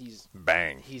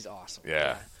bang. He's awesome.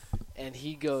 Yeah. And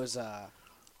he goes,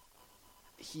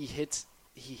 he hits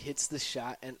the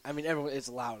shot, and everyone, it's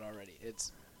loud already.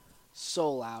 It's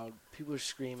so loud. People are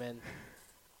screaming,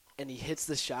 and he hits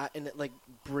the shot, and it like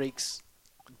breaks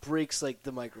like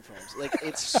the microphones. Like,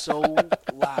 it's so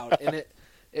loud, and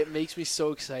it makes me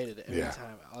so excited every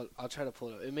time. I'll try to pull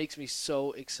it up. It makes me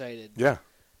so excited. Yeah.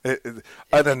 An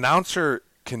announcer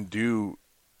can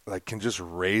just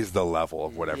raise the level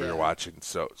of whatever you're watching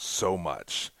so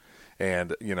much.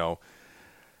 And,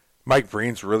 Mike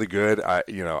Breen's really good.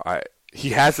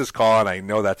 He has his call, and I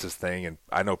know that's his thing, and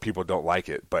I know people don't like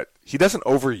it, but he doesn't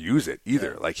overuse it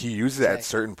either. Like, he uses it at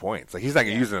certain points. Like, he's not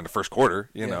going to use it in the first quarter,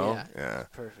 know? Yeah.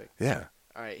 Perfect. Yeah.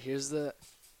 All right, here's the...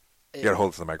 You got to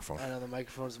hold it to the microphone. I know the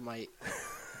microphones might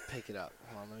pick it up.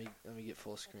 Hold on, let me get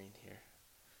full screen here.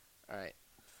 All right.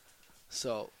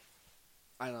 So,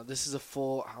 I don't know, this is a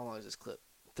full... How long is this clip?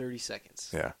 30 seconds.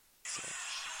 Yeah. So.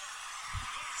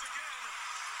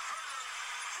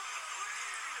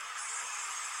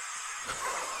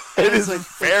 It is like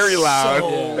very loud.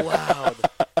 So loud.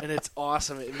 And it's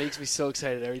awesome. It makes me so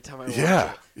excited every time I watch it.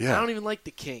 Yeah. I don't even like the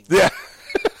Kings. Yeah.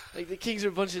 Like, the Kings are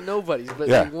a bunch of nobodies, but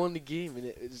they won the game, and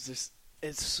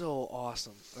it's so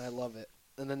awesome. And I love it.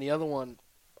 And then the other one,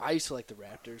 I used to like the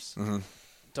Raptors.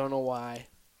 Don't know why.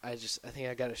 I think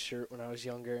I got a shirt when I was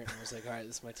younger, and I was like, all right,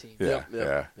 this is my team.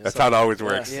 Yeah. That's how it always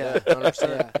works. Yeah.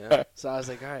 100%. Yeah. So I was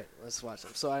like, all right, let's watch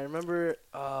them. So I remember,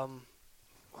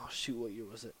 what year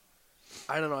was it?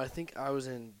 I don't know. I think I was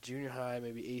in junior high,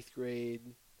 maybe 8th grade.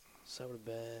 So that would have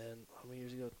been, how many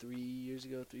years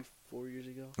ago? 4 years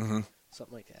ago?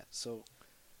 Something like that. So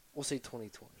we'll say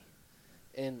 2020.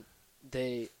 And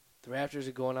the Raptors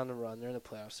are going on the run. They're in the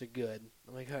playoffs. They're good.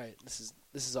 I'm like, all right, this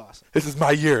is awesome. This is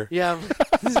my year. Yeah,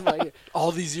 this is my year.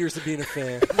 All these years of being a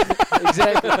fan.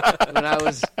 Exactly. When I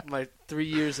was my 3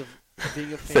 years of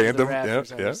being a fan of the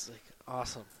Raptors, I was like,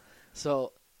 awesome.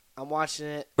 So I'm watching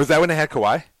it. Was that when they had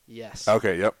Kawhi? Yes.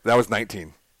 Okay, yep. That was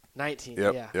 19. 19,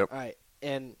 Yep. All right.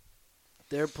 And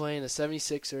they're playing the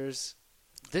 76ers.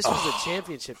 This was a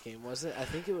championship game, wasn't it? I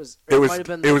think it was. It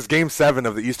was Game 7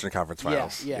 of the Eastern Conference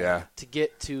Finals. Yeah. To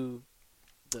get to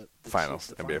the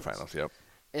finals, NBA Finals. Yep.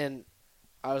 And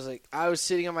I was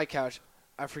sitting on my couch.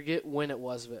 I forget when it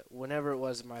was, but whenever it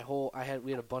was, we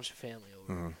had a bunch of family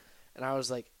over, and I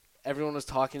was like, everyone was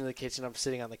talking in the kitchen. I'm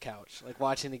sitting on the couch, like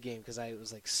watching the game because I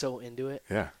was like so into it.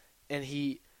 Yeah. And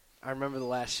I remember the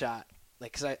last shot,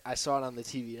 like because I saw it on the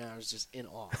TV and I was just in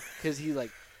awe because he like,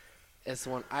 it's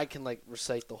the one I can like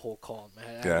recite the whole call in my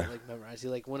head. I can, like memorize. He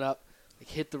like went up, like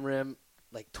hit the rim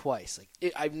like twice.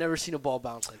 Like I've never seen a ball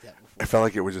bounce like that before. I felt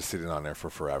like it was just sitting on there for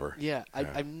forever. Yeah,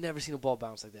 I've never seen a ball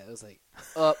bounce like that. It was like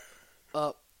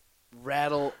up,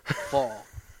 rattle, fall.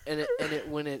 And it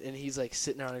went in, and he's like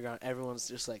sitting on the ground. Everyone's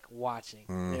just like watching.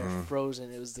 Mm-hmm. They're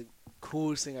frozen. It was the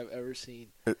coolest thing I've ever seen.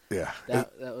 That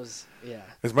was.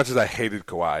 As much as I hated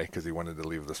Kawhi because he wanted to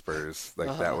leave the Spurs,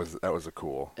 like that was a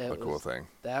cool thing.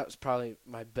 That was probably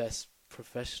my best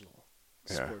professional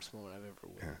sports moment I've ever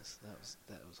witnessed.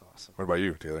 That was awesome. What about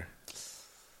you, Taylor?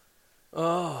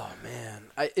 Oh man,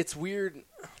 it's weird.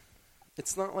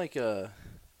 It's not like a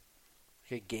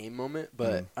game moment,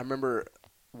 but I remember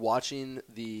watching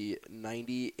the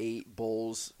 98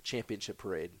 Bulls championship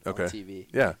parade on TV.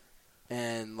 Yeah.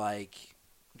 And, like,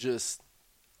 just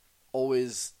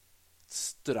always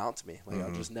stood out to me. Like,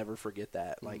 I'll just never forget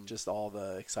that. Like, just all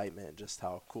the excitement, just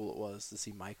how cool it was to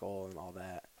see Michael and all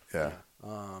that. Yeah.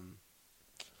 I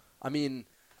mean,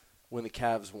 when the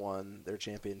Cavs won their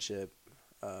championship,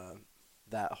 watching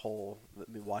that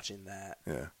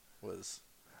was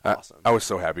awesome. I was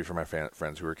so happy for my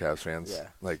friends who were Cavs fans. Yeah.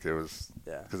 Like, it was –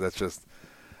 because that's just –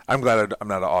 I'm glad I'm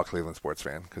not an all Cleveland sports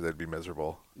fan because I'd be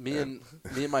miserable. Me and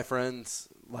my friends,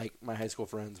 like my high school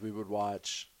friends, we would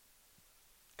watch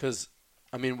because,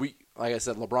 I mean, like I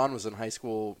said, LeBron was in high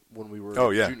school when we were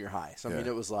junior high. So, I mean,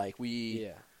 it was like we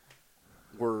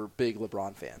were big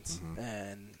LeBron fans.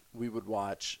 And we would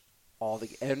watch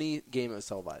any game that was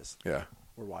televised. Yeah.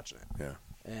 We're watching it. Yeah.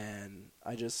 And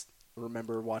I just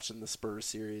remember watching the Spurs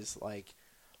series. Like,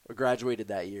 I graduated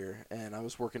that year, and I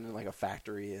was working in like a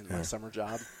factory in my summer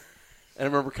job. And I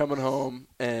remember coming home,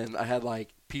 and I had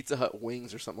like Pizza Hut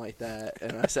wings or something like that,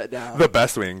 and I sat down. The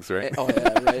best wings, right?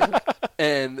 Right.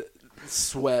 And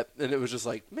swept, and it was just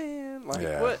like, man, like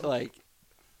what, like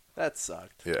that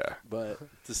sucked. Yeah. But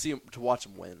to watch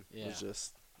them win was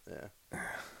just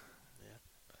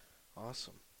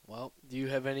awesome. Well, do you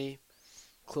have any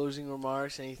closing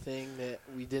remarks? Anything that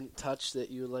we didn't touch that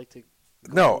you would like to?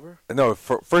 No.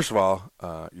 First of all,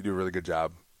 you do a really good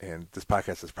job, and this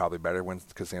podcast is probably better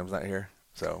because Sam's not here.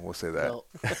 So we'll say that. Well,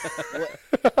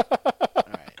 all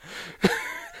right.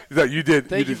 No, you did.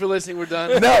 Thank you for listening. We're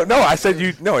done. No. I said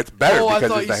you. No, it's better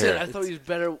because he's not here. I thought he was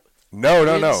better.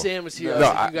 No. Sam was here.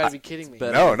 No, you gotta be kidding me.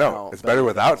 No. It's better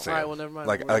without Sam. All right. Well, never mind.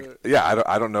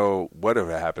 I don't know what would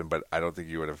have happened, but I don't think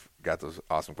you would have got those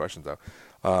awesome questions though.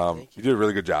 You did a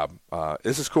really good job.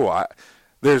 This is cool.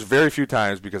 There's very few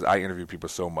times because I interview people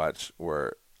so much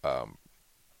where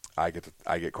I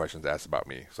get questions asked about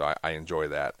me, so I enjoy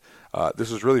that.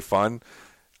 This was really fun.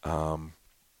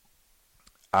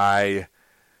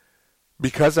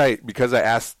 Because I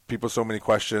asked people so many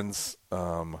questions,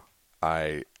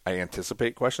 I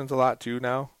anticipate questions a lot too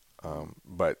now.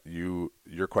 But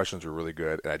your questions were really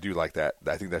good, and I do like that.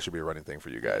 I think that should be a running thing for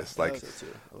you guys. Like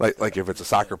if it's a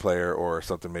soccer player or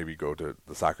something, maybe go to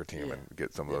the soccer team and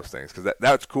get some of those things because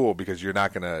that's cool because you're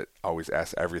not going to always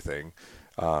ask everything.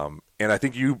 And I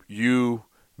think you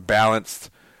balanced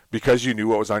because you knew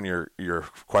what was on your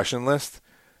question list.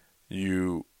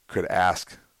 You could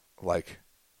ask like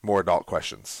more adult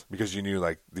questions because you knew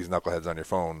like these knuckleheads on your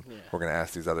phone were going to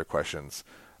ask these other questions.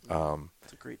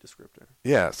 It's a great descriptor.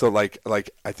 Yeah, so like I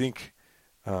think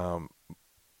I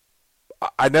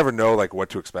never know like what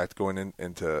to expect going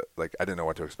into like I didn't know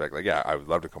what to expect. Like I would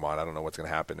love to come on. I don't know what's going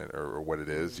to happen or what it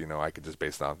is. You know, I could just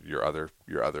based on your other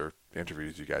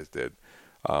interviews you guys did.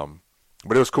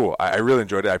 But it was cool. I really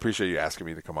enjoyed it. I appreciate you asking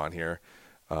me to come on here.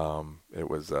 It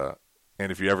was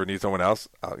and if you ever need someone else,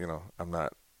 I'm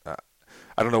not.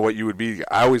 I don't know what you would be.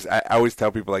 I always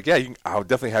tell people like, I'll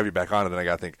definitely have you back on, and then I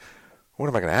got to think, what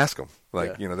am I going to ask them?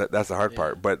 Like, that's the hard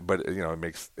part. But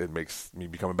it makes me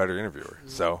become a better interviewer. Mm-hmm.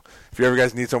 So if you ever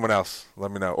guys need someone else,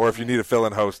 let me know. Or if you need a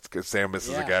fill-in host because Sam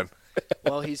misses again.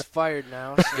 Well, he's fired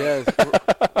now. So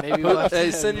maybe we'll have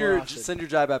to send your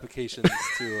job applications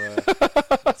to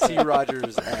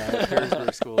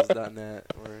crogers@harrisburgschools.net.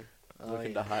 We're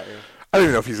looking to hire. I don't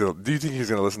even know if he's going to. Do you think he's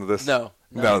going to listen to this? No.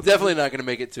 He's definitely not going to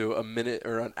make it to a minute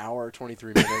or an hour,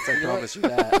 23 minutes. I promise you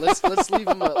that. Let's leave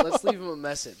him a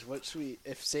message. What should we?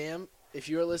 If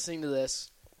you are listening to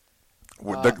this,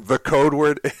 the code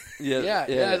word.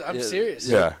 I'm serious.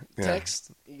 Yeah.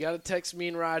 Text. You got to text me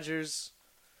and Rogers.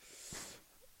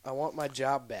 I want my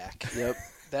job back. Yep.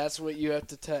 That's what you have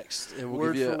to text. And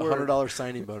we'll give you a $100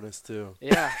 signing bonus too.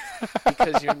 Yeah,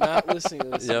 because you're not listening to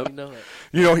this. Yep. You know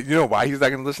it. You know why he's not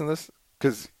going to listen to this?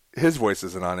 Because his voice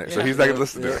isn't on it, so he's not going to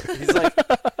listen to it.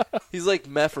 He's like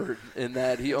Melchor in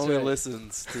that he only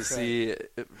listens to see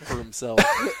it for himself.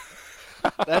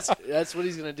 That's what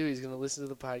he's gonna do. He's gonna listen to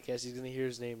the podcast. He's gonna hear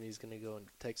his name, and he's gonna go and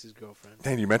text his girlfriend.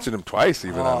 Dang, you mentioned him twice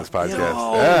even on this podcast.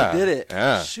 Oh, yeah, he did it.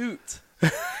 Yeah. Shoot.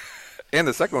 And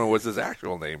the second one was his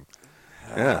actual name.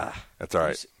 Yeah, that's all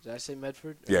right. Did I say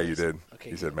Medford? Yeah, you did.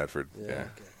 Okay, you said Medford. Yeah. Okay.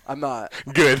 I'm not.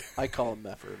 Good. I call him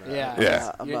Melchor.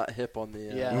 Yeah. I'm not hip on the.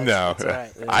 Yeah. No,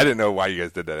 that's right. I didn't know why you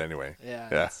guys did that anyway. Yeah.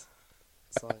 Yeah.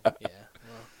 Yeah.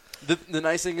 Well, The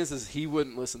nice thing is he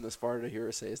wouldn't listen this far to hear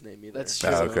us say his name either. that's true.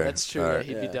 Okay. That's true. All Yeah, right.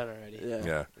 he'd be done already.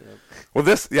 Yeah. Well,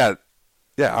 this,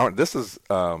 this is,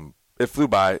 it flew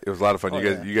by. It was a lot of fun.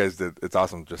 You guys did. It's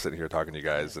awesome just sitting here talking to you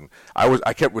guys. And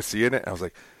I kept seeing it. I was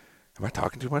like, am I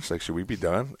talking too much? Like, should we be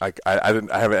done? I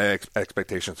didn't have any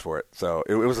expectations for it. So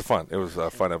it was a fun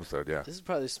episode. Yeah. This is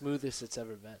probably the smoothest it's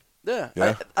ever been.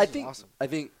 Yeah. I think, awesome. I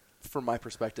think from my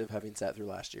perspective, having sat through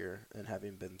last year and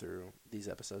having been through these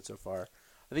episodes so far,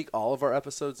 I think all of our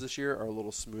episodes this year are a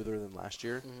little smoother than last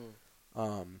year.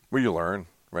 Mm-hmm. Well, you learn,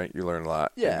 right? You learn a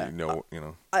lot. Yeah. And you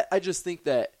know. I just think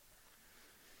that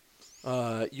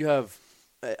you have.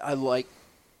 I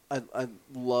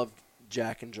loved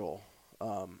Jack and Joel.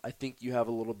 I think you have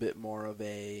a little bit more of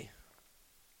a.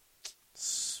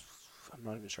 I'm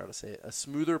not even sure how to say it. A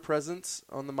smoother presence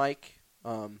on the mic.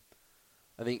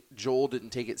 I think Joel didn't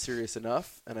take it serious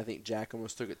enough, and I think Jack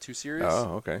almost took it too serious.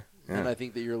 Oh, okay. Yeah. And I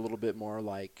think that you're a little bit more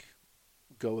like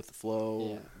go with the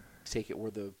flow, take it where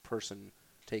the person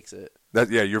takes it.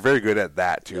 You're very good at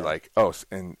that too. Yeah. Like,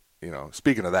 and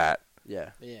speaking of that,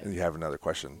 and you have another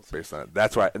question based on it.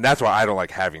 That's why I don't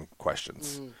like having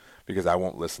questions because I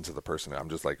won't listen to the person. I'm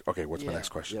just like, okay, what's my next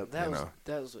question? Yep.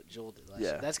 That was what Joel did last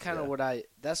year. That's kind of what I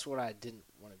didn't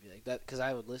want to be like that because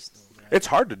I would listen to him. Right? It's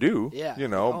hard to do. Yeah.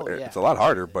 It's a lot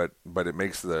harder, but it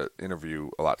makes the interview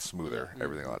a lot smoother. Yeah.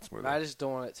 Everything a lot smoother. But I just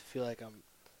don't want it to feel like I'm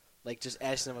like just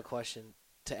asking them a question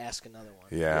to ask another one.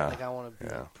 Yeah. Like I want to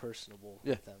be personable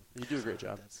with them. You do a great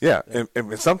job.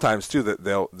 And sometimes too that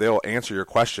they'll answer your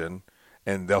question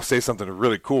and they'll say something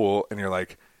really cool and you're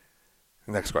like,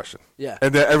 next question. Yeah.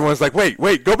 And then everyone's like, wait,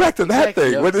 go back to that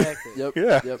thing. Yep, what exactly.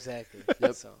 Yep. Exactly.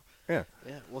 Yep. So. Yeah.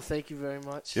 Yeah. Well, thank you very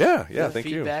much. Yeah. For the Thank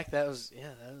you. feedback. That was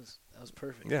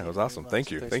perfect. Yeah, it was awesome.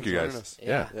 Thank you. Thank you guys.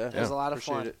 Yeah. It was a lot of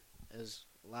Appreciate fun. It was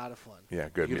a lot of fun. Yeah,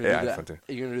 good. You Yeah, it's fun too.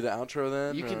 Are you gonna do the outro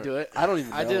then? You can do it. I don't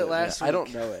even know I did it last week. I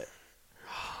don't know it.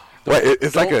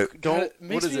 It's like a It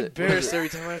makes what is me it? embarrassed every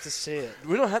time I have to say it.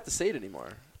 We don't have to say it anymore.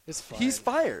 It's fine. He's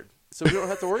fired, so we don't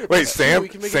have to worry about Wait, it.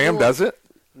 Sam does it?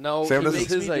 No, Sam it does It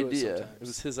makes was his me do idea. sometimes. It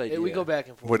was his idea. We go back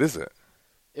and forth. What is it?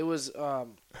 It was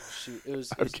it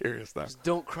was I'm curious now.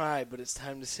 don't cry, but it's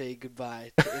time to say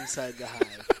goodbye to Inside the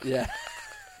Hive. Yeah.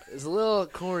 It's a little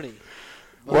corny.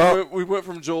 Well, we went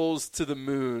from Joel's to the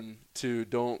moon to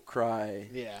don't cry.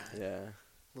 Yeah. Yeah.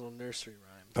 Little nursery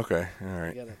rhyme. Okay, all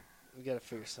right. We gotta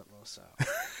figure something else out.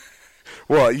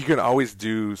 Well, you can always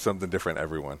do something different,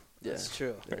 everyone. Yeah. That's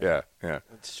true. Yeah.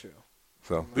 That's true.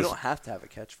 So We don't have to have a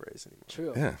catchphrase anymore.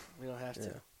 True. Yeah. We don't have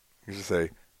to. You just say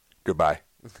goodbye.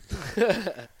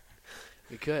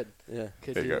 We could. Yeah.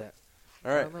 Could There do you go. that.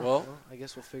 All right. Well, I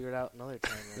guess we'll figure it out another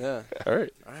time. Then. yeah. All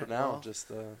right. All For right, now, well,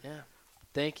 just yeah.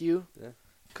 Thank you, Yeah.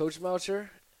 Coach Melchor.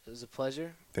 It was a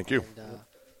pleasure. Thank you. And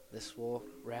this will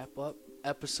wrap up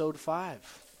episode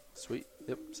 5. sweet.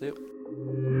 Yep. See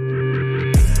you.